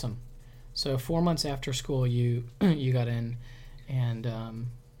 Awesome. So 4 months after school, you got in, and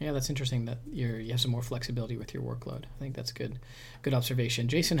that's interesting that you have some more flexibility with your workload. I think that's good observation.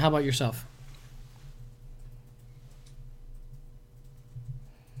 Jason, how about yourself?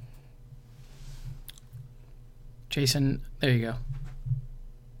 Jason, there you go.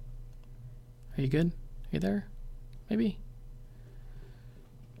 Are you good? Are you there? Maybe?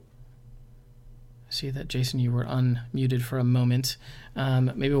 I see that, Jason, you were unmuted for a moment.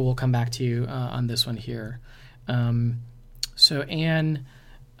 Maybe we'll come back to you on this one here. So, Anne,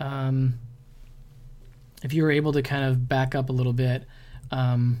 if you were able to kind of back up a little bit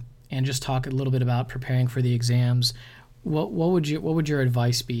and just talk a little bit about preparing for the exams, what would your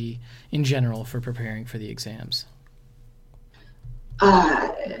advice be in general for preparing for the exams?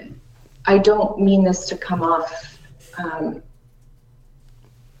 I don't mean this to come off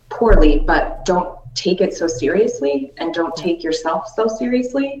poorly, but don't take it so seriously and don't take yourself so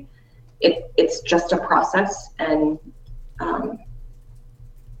seriously. It's just a process, and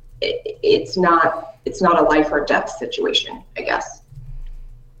it's not a life or death situation, I guess.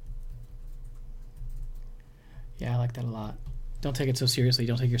 Yeah, I like that a lot. Don't take it so seriously.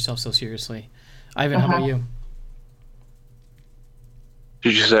 Don't take yourself so seriously. Ivan, how about you?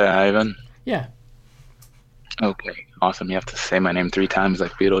 Did you say Ivan? Yeah. Okay, awesome. You have to say my name 3 times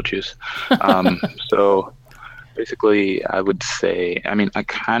like Beetlejuice. So basically, I would say, I mean, I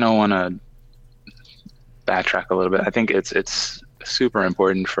kind of want to backtrack a little bit. I think it's super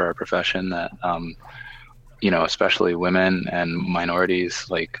important for our profession that, you know, especially women and minorities,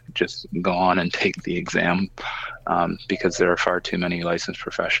 like, just go on and take the exam, because there are far too many licensed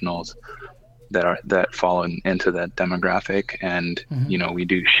professionals that fall into that demographic, and you know, we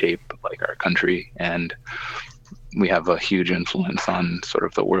do shape like our country, and we have a huge influence on sort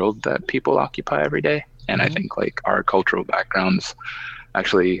of the world that people occupy every day. And I think like our cultural backgrounds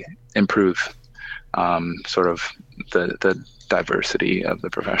actually improve sort of the diversity of the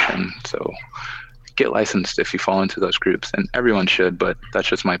profession. So get licensed if you fall into those groups, and everyone should, but that's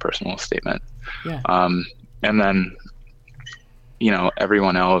just my personal statement. Yeah. And then, you know,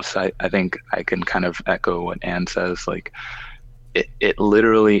 everyone else, I think I can kind of echo what Anne says. Like, it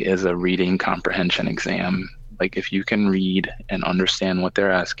literally is a reading comprehension exam. Like, if you can read and understand what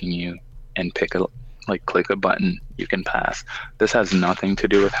they're asking you and click a button, you can pass. This has nothing to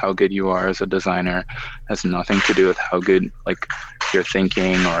do with how good you are as a designer, has nothing to do with how good like you're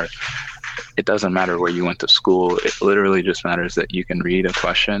thinking, or it doesn't matter where you went to school. It literally just matters that you can read a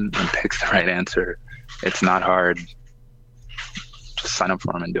question and pick the right answer. It's not hard. Just sign up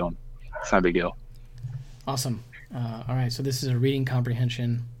for them and do them. It's not a big deal. Awesome. All right, so this is a reading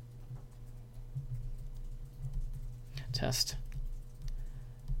comprehension test.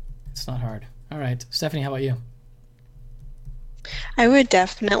 It's not hard. All right, Stephanie, how about you? I would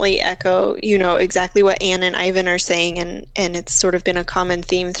definitely echo, you know, exactly what Anne and Ivan are saying, and it's sort of been a common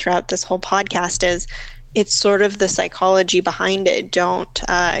theme throughout this whole podcast, is it's sort of the psychology behind it. Don't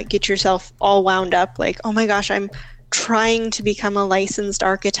get yourself all wound up like, oh my gosh, I'm trying to become a licensed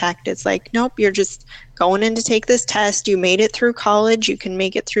architect. It's like, nope, you're just going in to take this test. You made it through college. You can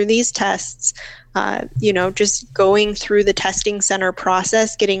make it through these tests. You know, just going through the testing center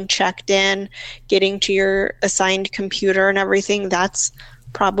process, getting checked in, getting to your assigned computer and everything. That's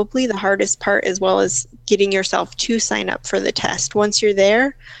probably the hardest part, as well as getting yourself to sign up for the test. Once you're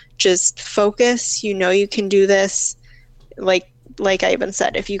there, just focus. You know you can do this. Like I even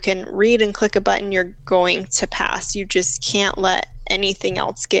said, if you can read and click a button, you're going to pass. You just can't let anything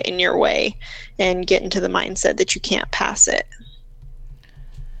else get in your way and get into the mindset that you can't pass it.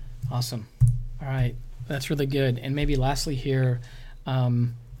 Awesome. All right, that's really good. And maybe lastly here,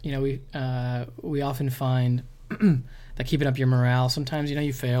 you know, we often find that keeping up your morale, sometimes, you know,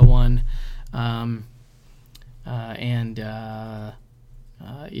 you fail one, and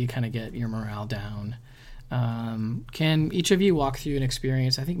you kind of get your morale down. Can each of you walk through an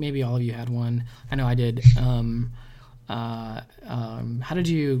experience? I think maybe all of you had one. I know I did. How did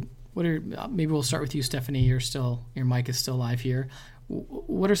you? Maybe we'll start with you, Stephanie. Your mic is still live here.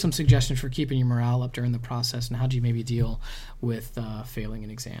 What are some suggestions for keeping your morale up during the process, and how do you maybe deal with failing an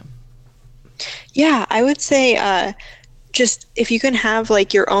exam? Yeah, I would say just if you can have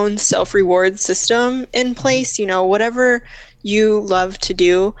like your own self-reward system in place, you know, whatever you love to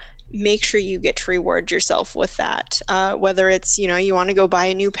do, make sure you get to reward yourself with that. Whether it's, you know, you want to go buy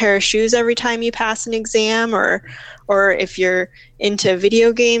a new pair of shoes every time you pass an exam, or if you're into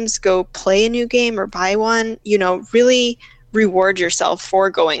video games, go play a new game or buy one. You know, really reward yourself for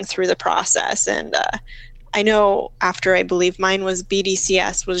going through the process. And I know after, I believe mine was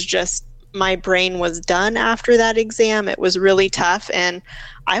BDCS, was just, my brain was done after that exam. It was really tough, and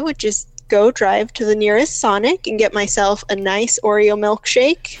I would just go drive to the nearest Sonic and get myself a nice Oreo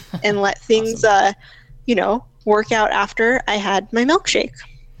milkshake and let things, awesome. You know, work out after I had my milkshake.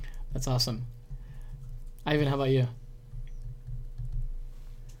 That's awesome. Ivan, how about you?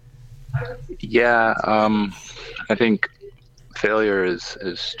 Yeah, I think failure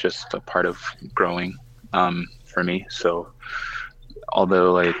is just a part of growing for me. So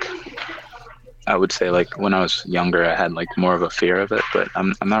although like I would say like when I was younger I had like more of a fear of it, but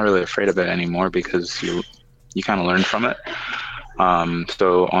I'm not really afraid of it anymore because you kind of learn from it.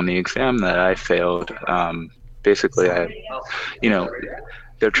 So on the exam that I failed, basically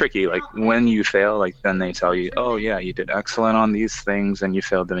they're tricky. Like when you fail, like then they tell you, oh yeah, you did excellent on these things and you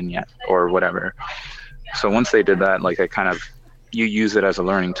failed the vignette or whatever. So once they did that, like you use it as a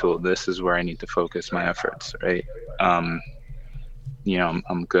learning tool. This is where I need to focus my efforts, right?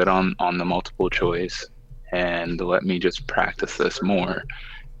 I'm good on the multiple choice, and let me just practice this more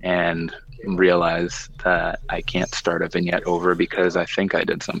and realize that I can't start a vignette over because I think I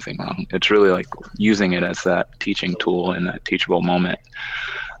did something wrong. It's really like using it as that teaching tool in that teachable moment,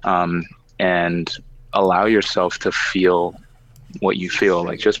 and allow yourself to feel what you feel.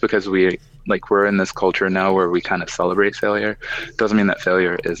 Like, just because we're in this culture now where we kind of celebrate failure doesn't mean that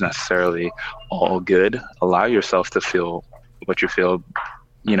failure is necessarily all good. Allow yourself to feel what you feel,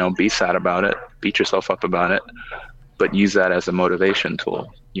 be sad about it, beat yourself up about it, but use that as a motivation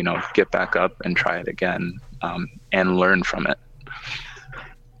tool. Get back up and try it again, and learn from it.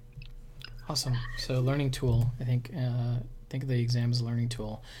 Awesome. So learning tool, I think of the exam as a learning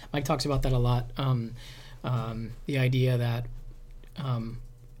tool. Mike talks about that a lot. The idea that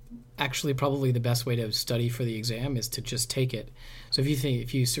actually probably the best way to study for the exam is to just take it. So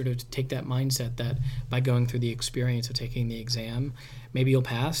if you sort of take that mindset that by going through the experience of taking the exam, maybe you'll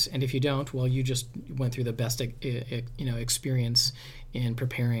pass, and if you don't, well, you just went through the best experience in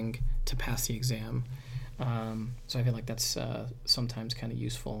preparing to pass the exam. So I feel like that's sometimes kind of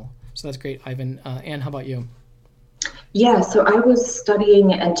useful. So that's great, Ivan. Anne, how about you? Yeah, so I was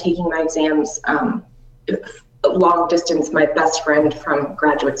studying and taking my exams long distance. My best friend from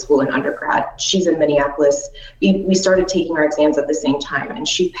graduate school and undergrad, she's in Minneapolis. We started taking our exams at the same time, and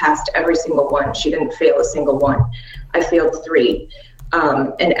she passed every single one. She didn't fail a single one. I failed 3.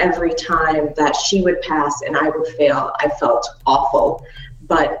 And every time that she would pass and I would fail, I felt awful.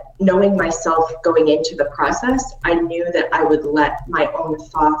 But knowing myself going into the process, I knew that I would let my own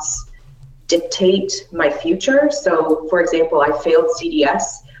thoughts dictate my future. So, for example, I failed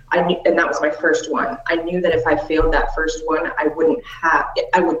CDS. And that was my first one. I knew that if I failed that first one, I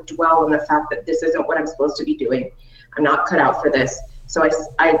would dwell on the fact that this isn't what I'm supposed to be doing. I'm not cut out for this. So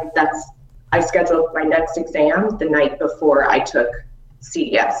I scheduled my next exam the night before I took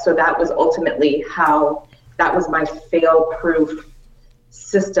CDS. So that was ultimately that was my fail-proof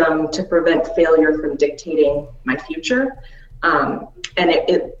system to prevent failure from dictating my future. And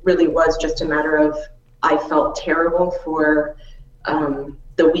it really was just a matter of, I felt terrible for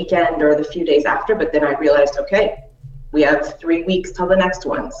the weekend or the few days after, but then I realized, okay, we have 3 weeks till the next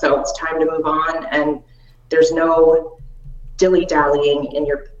one, so it's time to move on, and there's no dilly-dallying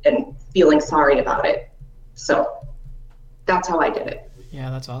and feeling sorry about it. So that's how I did it. Yeah,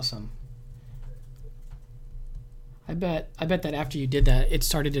 that's awesome. I bet that after you did that, it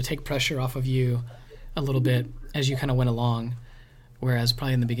started to take pressure off of you a little bit as you kind of went along, whereas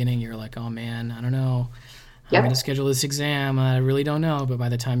probably in the beginning you're like, oh man, I don't know. I'm going to schedule this exam. I really don't know. But by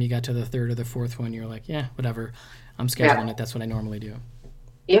the time you got to the 3rd or the 4th one, you're like, yeah, whatever. I'm scheduling it. That's what I normally do.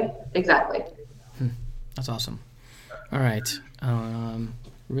 Yep, exactly. That's awesome. All right.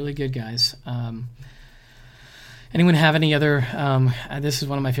 Really good, guys. Anyone have any other, this is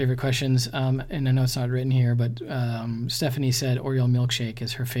one of my favorite questions, and I know it's not written here, but Stephanie said Oreo milkshake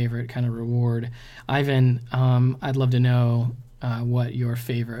is her favorite kind of reward. Ivan, I'd love to know what your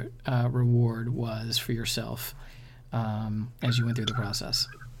favorite reward was for yourself as you went through the process.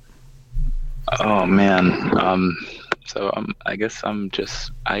 Oh man. So I guess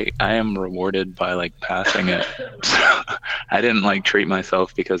I am rewarded by like passing it. So I didn't treat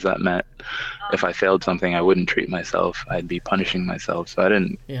myself because that meant if I failed something, I wouldn't treat myself. I'd be punishing myself. So I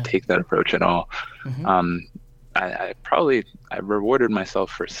didn't take that approach at all. Mm-hmm. I rewarded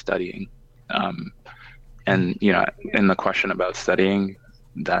myself for studying. And in the question about studying,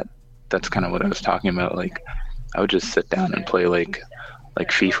 that's kind of what I was talking about. Like, I would just sit down and play like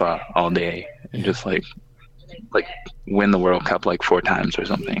FIFA all day and just like win the World Cup 4 times or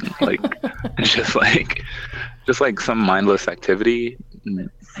something. It's just like some mindless activity,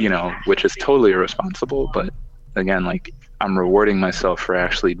 which is totally irresponsible. But again, I'm rewarding myself for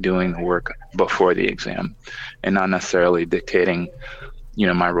actually doing the work before the exam and not necessarily dictating,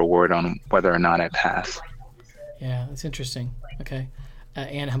 my reward on whether or not I pass. Yeah, that's interesting. Okay.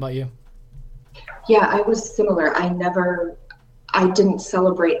 Anne, how about you? Yeah, I was similar. I didn't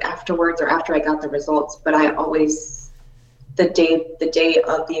celebrate afterwards or after I got the results, but I always, the day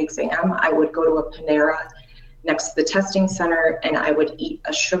of the exam, I would go to a Panera next to the testing center and I would eat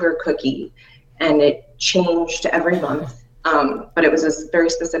a sugar cookie, and it changed every month. But it was very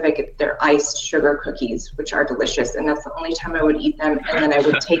specific. They're iced sugar cookies, which are delicious, and that's the only time I would eat them. And then I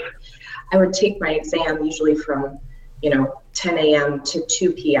would take my exam usually from 10 a.m. to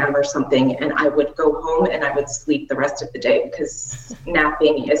 2 p.m. or something, and I would go home and I would sleep the rest of the day because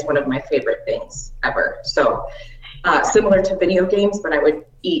napping is one of my favorite things ever. So similar to video games, but I would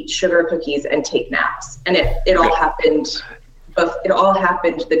eat sugar cookies and take naps, and it all happened. But it all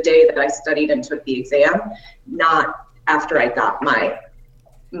happened the day that I studied and took the exam, not after I got my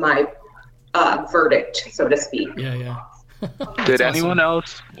verdict, so to speak. Yeah. Did anyone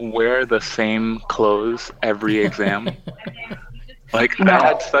else wear the same clothes every exam? Like, No. I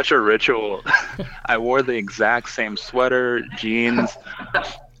had such a ritual. I wore the exact same sweater, jeans,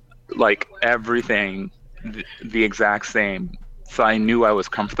 like everything, the exact same. So I knew I was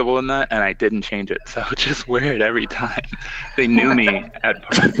comfortable in that, and I didn't change it. So I would just wear it every time. They knew me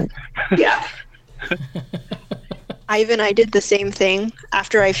at first. Yeah. I did the same thing.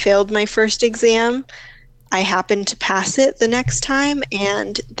 After I failed my first exam, I happened to pass it the next time,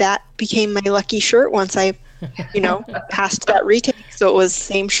 and that became my lucky shirt once I, passed that retake. So it was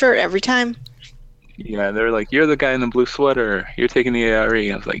same shirt every time. Yeah, they're like, "You're the guy in the blue sweater. You're taking the ARE."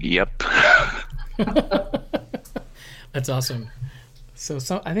 I was like, "Yep." That's awesome. So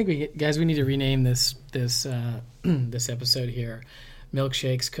I think we need to rename this this episode here: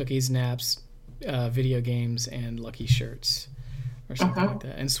 milkshakes, cookies, naps, video games, and lucky shirts, or something like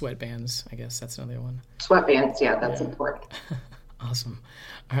that. And sweatbands. I guess that's another one. Sweatbands, yeah, that's important. Awesome.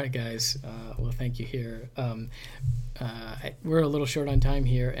 All right, guys. Well, thank you here. We're a little short on time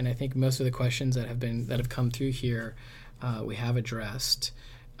here, and I think most of the questions that have come through here, we have addressed.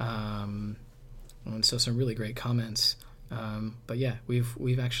 And so some really great comments. But yeah,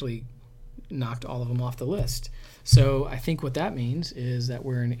 we've actually knocked all of them off the list. So I think what that means is that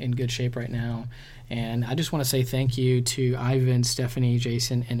we're in good shape right now. And I just want to say thank you to Ivan, Stephanie,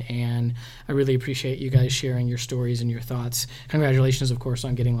 Jason, and Anne. I really appreciate you guys sharing your stories and your thoughts. Congratulations, of course,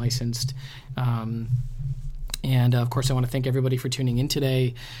 on getting licensed. And of course, I want to thank everybody for tuning in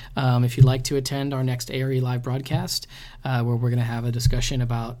today. If you'd like to attend our next ARE live broadcast, where we're going to have a discussion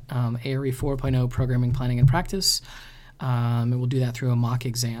about ARE 4.0 programming, planning, and practice, and we'll do that through a mock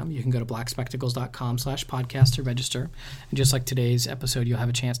exam. You can go to blackspectacles.com/podcast to register. And just like today's episode, you'll have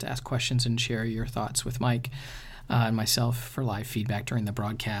a chance to ask questions and share your thoughts with Mike and myself for live feedback during the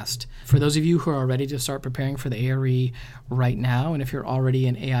broadcast. For those of you who are ready to start preparing for the ARE right now, and if you're already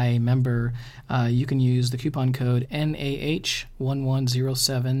an AIA member, you can use the coupon code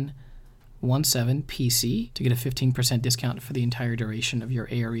NAH110717PC to get a 15% discount for the entire duration of your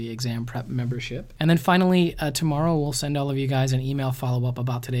ARE exam prep membership. And then finally, tomorrow we'll send all of you guys an email follow-up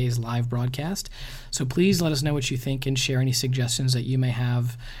about today's live broadcast. So please let us know what you think and share any suggestions that you may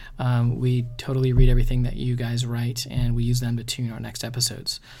have. We totally read everything that you guys write, and we use them to tune our next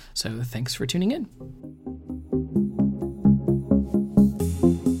episodes. So thanks for tuning in.